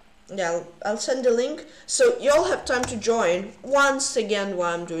 whoever, yeah, I'll send the link, so you'll have time to join once again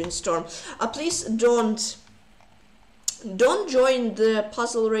while I'm doing Storm. Please don't join the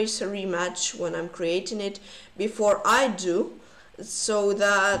Puzzle Racer rematch when I'm creating it before I do, so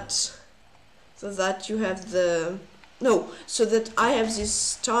that you have the, no, so that I have this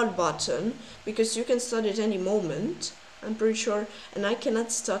start button, because you can start at any moment, I'm pretty sure, and I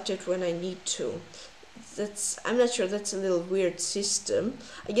cannot start it when I need to. I'm not sure, that's a little weird system.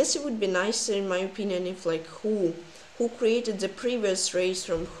 I guess it would be nicer, in my opinion, if like who created the previous race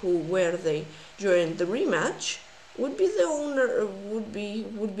from where they joined the rematch would be the owner, would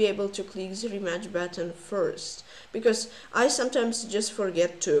be able to click the rematch button first, because I sometimes just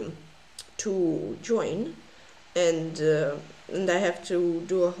forget to join, and I have to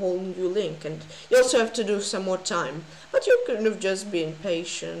do a whole new link, and you also have to do some more time, but you could have just been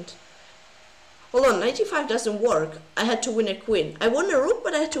patient. Hold on, 95 doesn't work. I had to win a queen. I won a rook,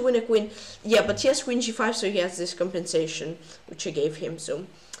 but I had to win a queen. Yeah, but he has queen g5, so he has this compensation, which I gave him, so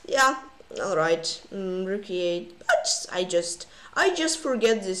yeah. Alright, rook e8, but I just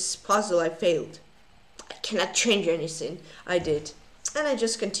forget this puzzle I failed. I cannot change anything. I did. And I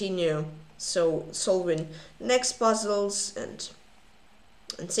just continue So solving next puzzles and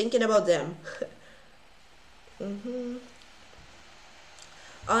thinking about them.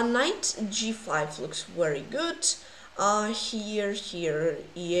 Knight g5 looks very good. Here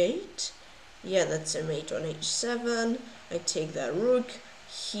e8. Yeah, that's a mate on h7. I take that rook.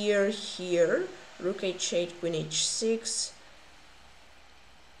 Here, rook h8, queen h6.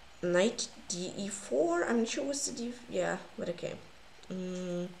 Knight de4. I'm not sure what's the d. Yeah, but okay.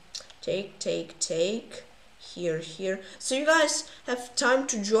 Take. Here. So you guys have time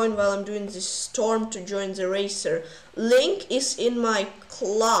to join while I'm doing this storm, to join the racer. Link is in my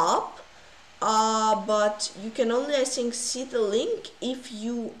club, but you can only, I think, see the link if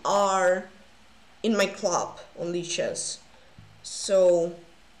you are in my club on Lichess. So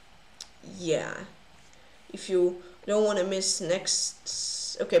yeah, if you don't want to miss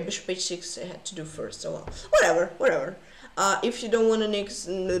next, okay, bishop h6 I had to do first, so well, whatever. If you don't want to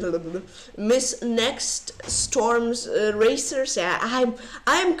miss next storms racers, yeah,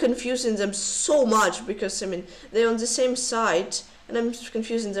 I'm confusing them so much, because I mean they're on the same side, and I'm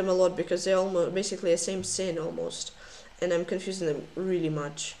confusing them a lot because they're almost basically the same scene almost, and I'm confusing them really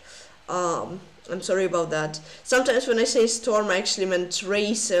much. I'm sorry about that. Sometimes when I say storm, I actually meant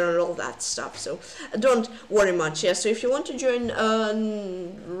racer and all that stuff, so don't worry much. Yeah, so if you want to join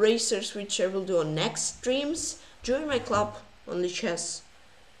racers, which I will do on next streams, join my club on Lichess.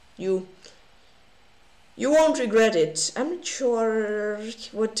 You won't regret it. I'm not sure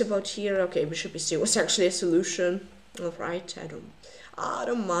what about here. Okay, bishop e3 was actually a solution. All right, I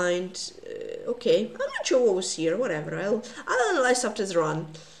don't mind. Okay, I'm not sure what was here. Whatever. I'll analyze after the run.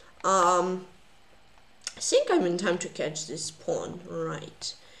 I think I'm in time to catch this pawn.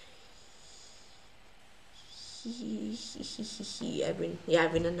 Right. I've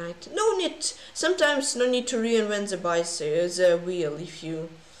been a knight. No need. Sometimes no need to reinvent the wheel.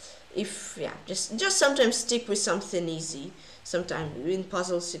 Just sometimes stick with something easy. Sometimes in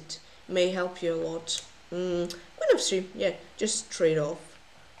puzzles it may help you a lot. Queen of 3. Yeah, just trade off.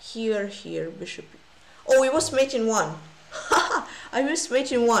 Here, bishop. Oh, it was mate in 1. I missed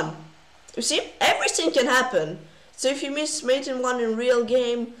mate in 1. You see, everything can happen. So if you miss mate in 1 in real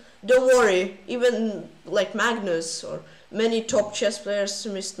game, don't worry. Even like Magnus or many top chess players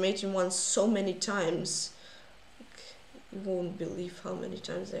missed mate in 1 so many times. You won't believe how many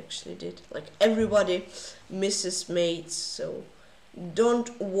times they actually did. Like everybody misses mates, so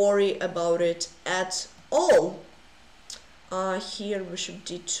don't worry about it at all. Here bishop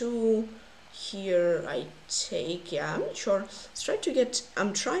d2. Here I take, yeah, I'm not sure.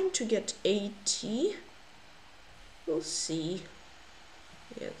 I'm trying to get 80. We'll see.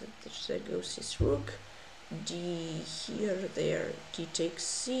 Yeah, there goes his rook. D here, there, D takes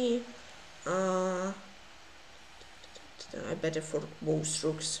C. I better for both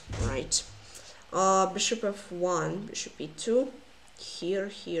rooks, right? Bishop f1, bishop e2. Here.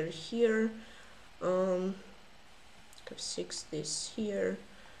 f6, this here.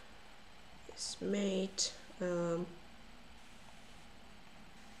 Mate,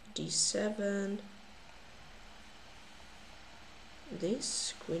 d7,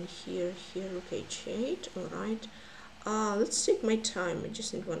 this, queen here, rook h8. All right, let's take my time. I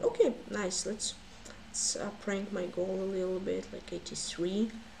just need one. Okay, nice. Let's prank my goal a little bit, like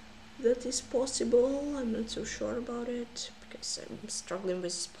 83. That is possible. I'm not so sure about it because I'm struggling with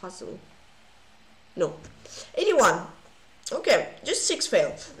this puzzle. No, 81. Okay, just 6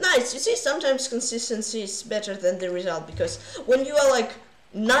 fail. Nice. You see, sometimes consistency is better than the result, because when you are like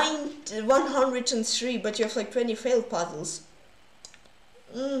 103 but you have like 20 failed puzzles,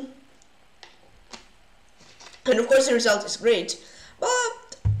 and of course the result is great,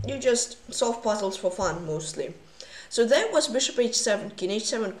 but you just solve puzzles for fun mostly. So that was bishop h7, king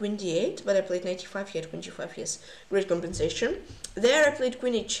h7, queen d8, but I played knight e5, he had queen g5, yes, great compensation. There I played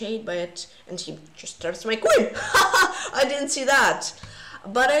queen h8, and he just starts my queen. I didn't see that.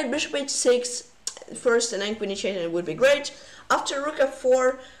 But I had bishop h6 first, and then queen h8, and it would be great. After rook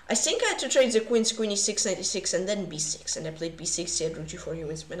f4, I think I had to trade the queens, queen e6, knight e6, and then b6, and I played b6, he had rook g4, he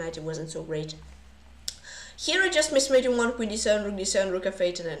wins my knight, it wasn't so great. Here I just missed mate in 1, queen d7, rook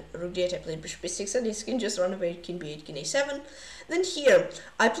f8, and then rook d8, I played bishop b6, and his king just run away, king b8, king a7. Then here,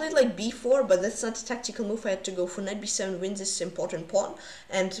 I played like b4, but that's not a tactical move, I had to go for knight b7, win this important pawn,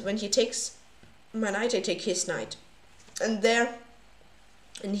 and when he takes my knight, I take his knight. And there,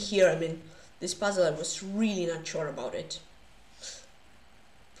 and here, I mean, this puzzle, I was really not sure about it.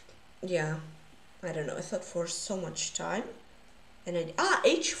 Yeah, I don't know, I thought for so much time, and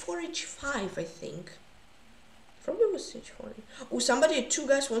h4, h5, I think. Probably was h4. Oh, two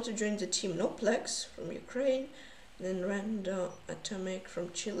guys want to join the team. No Plex from Ukraine. then random atomic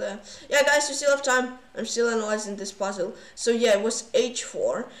from Chile. Yeah, guys, you still have time. I'm still analyzing this puzzle. So yeah, it was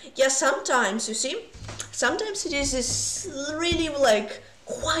h4. Yeah, sometimes, you see, sometimes it is this really like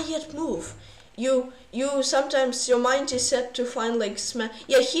quiet move. You sometimes your mind is set to find like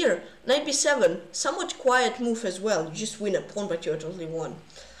yeah, here, knight b7, somewhat quiet move as well. You just win a pawn, but you totally won.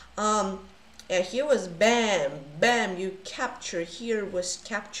 Yeah, here was bam, bam, you capture. Here was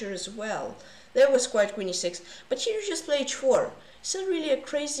capture as well. There was quite queen e6, but here you just play h4. It's not really a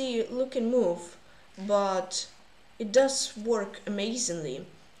crazy looking move, but it does work amazingly.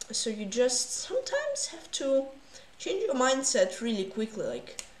 So you just sometimes have to change your mindset really quickly,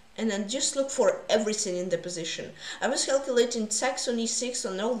 like, and then just look for everything in the position. I was calculating checks on e6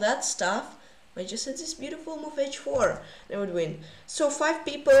 and all that stuff. I just had this beautiful move h4. They would win. So 5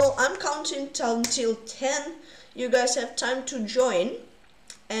 people. I'm counting until 10. You guys have time to join.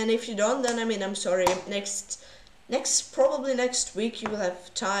 And if you don't, then I mean, I'm sorry. Probably next week you will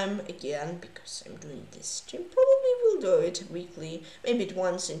have time again, because I'm doing this stream. Probably will do it weekly, maybe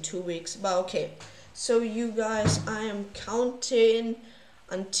once in 2 weeks. But okay. So you guys, I am counting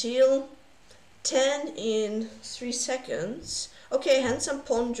until 10 in 3 seconds. Okay, handsome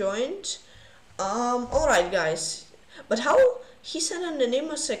pawn joined. Alright guys, but how, he said an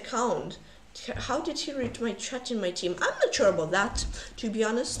anonymous account. How did he read my chat in my team? I'm not sure about that, to be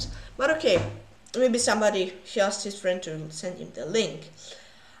honest. But okay, maybe somebody, he asked his friend to send him the link.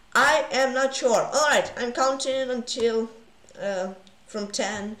 I am not sure. Alright, I'm counting until from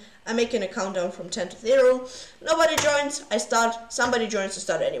 10. I'm making a countdown from 10 to 0. Nobody joins, I start. Somebody joins, I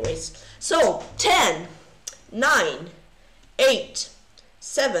start anyways. So 10, 9, 8,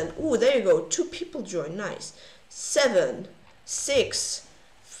 7. Ooh, there you go. 2 people join. Nice. 7, 6,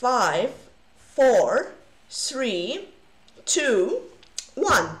 5, 4, 3, 2,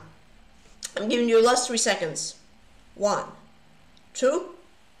 1. I'm giving you the last 3 seconds. 1, 2,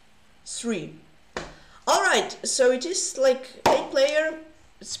 3. Alright, so it is like 8 player.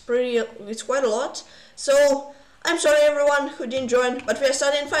 It's quite a lot. So I'm sorry everyone who didn't join, but we are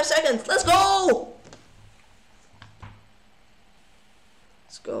starting in 5 seconds. Let's go!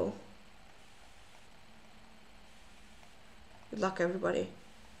 Let's go. Good luck everybody.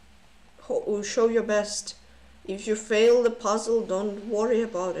 Show your best. If you fail the puzzle, don't worry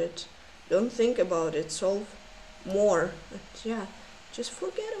about it. Don't think about it. Solve more. But yeah, just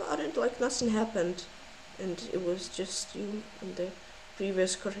forget about it like nothing happened. And it was just you and the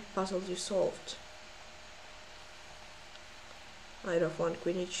previous correct puzzle you solved. Knight of 1,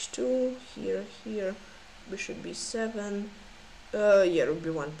 queen h2, here, bishop b7, yeah, rook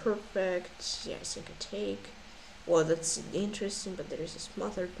b1, perfect. Yeah, I think I take. Well, that's interesting, but there is a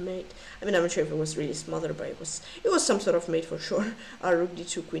smothered mate. I mean, I'm not sure if it was really smothered, but it was some sort of mate for sure. Rook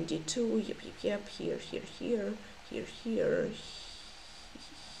d2, queen d2, yep, here,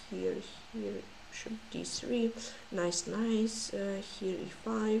 bishop d3, nice, here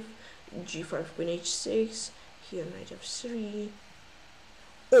e5, g5, queen h6, here knight f3.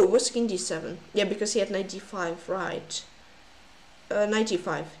 Oh, it was king d7. Yeah, because he had knight d5, right. Knight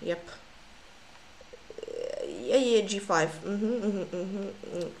e5, yep. Yeah, g5.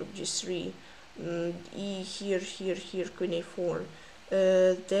 G3. E here, queen a4.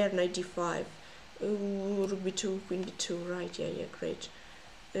 There, knight d5. Rook b2, queen b2, right, yeah, great.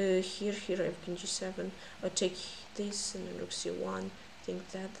 Here I have king g7. I'll take this and then rook c1. Think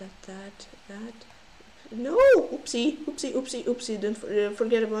that. No! Oopsie. Don't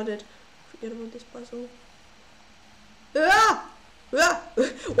forget about it. Forget about this puzzle.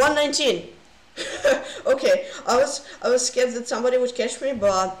 119. Okay, I was scared that somebody would catch me,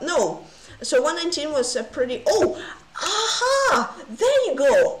 but no. So 119 was a pretty. Oh, aha! There you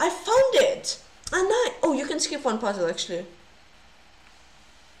go. I found it. Oh, you can skip one puzzle actually.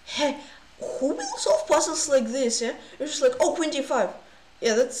 Hey, who will solve puzzles like this? Yeah, you're just like, oh, queen d5.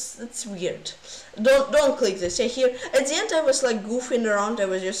 Yeah, that's weird. Don't click this. Yeah, here at the end I was like goofing around. I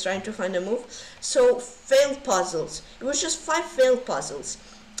was just trying to find a move. So failed puzzles. It was just 5 failed puzzles.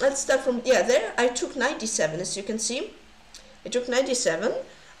 Let's start from there. I took knight d7, as you can see. I took knight d7,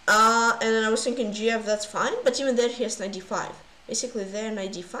 and then I was thinking gf, that's fine. But even there, he has knight d5. Basically, there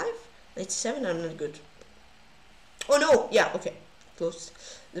knight d5, knight d7. I'm not good. Oh no! Yeah, okay, closed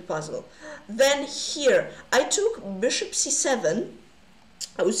the puzzle. Then here I took bishop c7.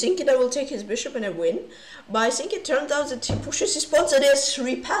 I was thinking I will take his bishop and I win, but I think it turned out that he pushes his pawns and he has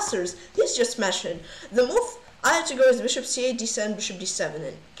 3 passers. He's just smashing. The move I had to go with bishop c8, d7, bishop d7,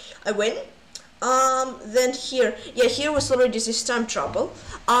 and I win. Then here was already this time trouble.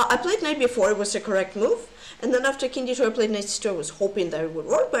 I played knight b4, it was the correct move, And then after king d2 I played knight c2. I was hoping that it would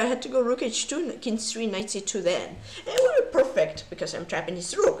work, but I had to go rook h2, king c3, knight c2 then. And it would be perfect because I'm trapping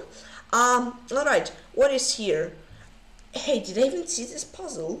his rook. Alright, what is here? Hey, did I even see this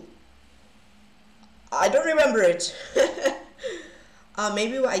puzzle? I don't remember it.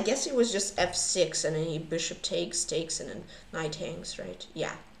 Maybe, I guess it was just f6 and then he bishop takes, and then knight hangs, right?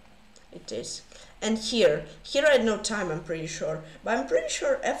 Yeah, it is. And here I had no time, I'm pretty sure. But I'm pretty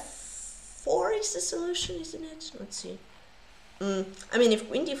sure f4 is the solution, isn't it? Let's see. I mean, if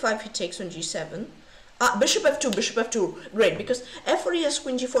queen d5, he takes on g7. Bishop f2, great, because f4 he has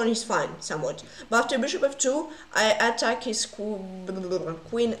queen g4 and he's fine, somewhat. But after bishop f2, I attack his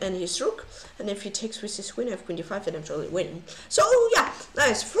queen and his rook, and if he takes with his queen, I have queen d5 and I'm totally winning. So, yeah,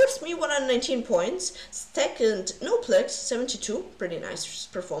 nice. First, me 119 points. Second, no plex, 72, pretty nice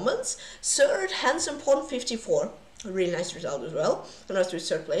performance. Third, handsome pawn, 54, a really nice result as well. And that's with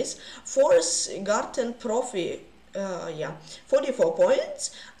third place. Fourth, Garten Profi, 44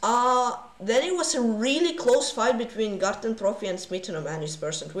 points. Then it was a really close fight between Garten Profi and Smitten on Manus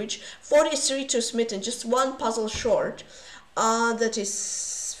percent, which 43 to Smitten, just one puzzle short. That is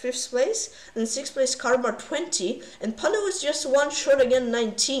 5th place, and 6th place Karma 20, and Panda was just one short again,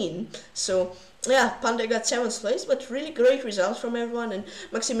 19. So yeah, Panda got 7th place, but really great results from everyone. And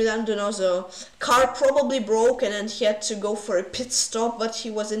Maximilian Donoso car probably broke and then he had to go for a pit stop, but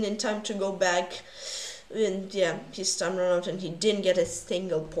he wasn't in time to go back. And yeah, his time ran out and he didn't get a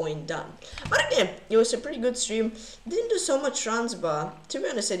single point done. But again, it was a pretty good stream. Didn't do so much runs, but to be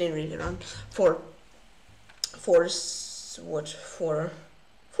honest, I didn't really run for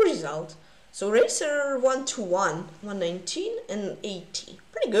result. So Racer 1-1, 119 and 80.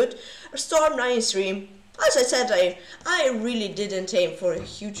 Pretty good. Storm 93. As I said, I really didn't aim for a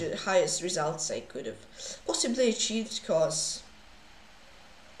huge highest results I could have possibly achieved, because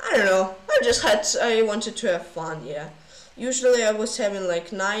I don't know, I wanted to have fun, yeah. Usually I was having like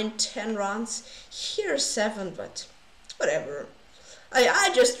 9-10 runs, here 7, but whatever.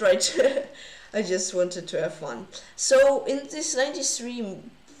 I just tried to, I just wanted to have fun. So in this 93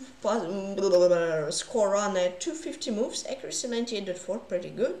 score run, I had 250 moves, accuracy 98.4, pretty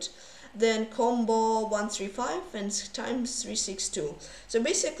good. Then combo 135 and times 362. So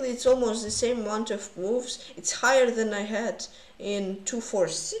basically it's almost the same amount of moves. It's higher than I had in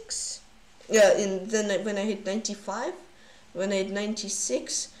 246. Yeah, when I hit 95, when I hit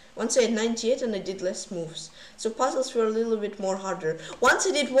 96. Once I had 98 and I did less moves. So puzzles were a little bit more harder. Once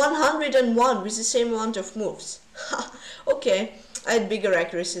I did 101 with the same amount of moves. Okay, I had bigger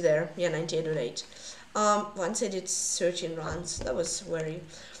accuracy there. Yeah, 98.8. Once I did 13 runs. That was very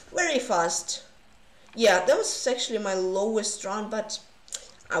fast. Yeah, that was actually my lowest run, but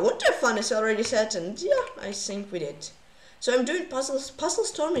I want to have fun, as I already said, and yeah, I think we did. So I'm doing puzzles. Puzzle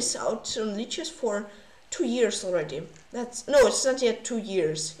Storm is out on Lichess for 2 years already. No, it's not yet 2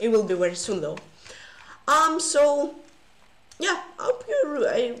 years. It will be very soon though. So yeah, I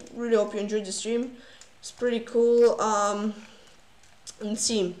really hope you enjoyed the stream. It's pretty cool. And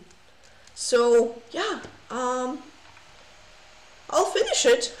see. So yeah, I'll finish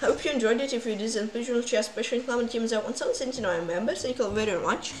it. I hope you enjoyed it. If you did, then please share, especially comment teams out 179 members. Thank you all very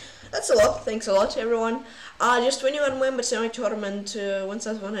much. That's a lot. Thanks a lot, everyone. Just 21 members in my tournament,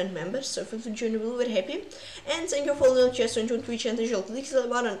 1,100 members. So if you join, we'll be very happy. And thank you for following chess on Twitch and digital. Click the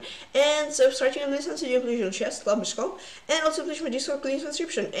button and subscribing and listen to the please on chess club PeshkaCh. And also please my Discord link in the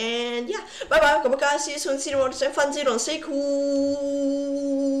description. And yeah, bye bye. See you soon. See you tomorrow. Have fun. Stay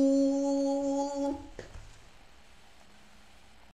cool.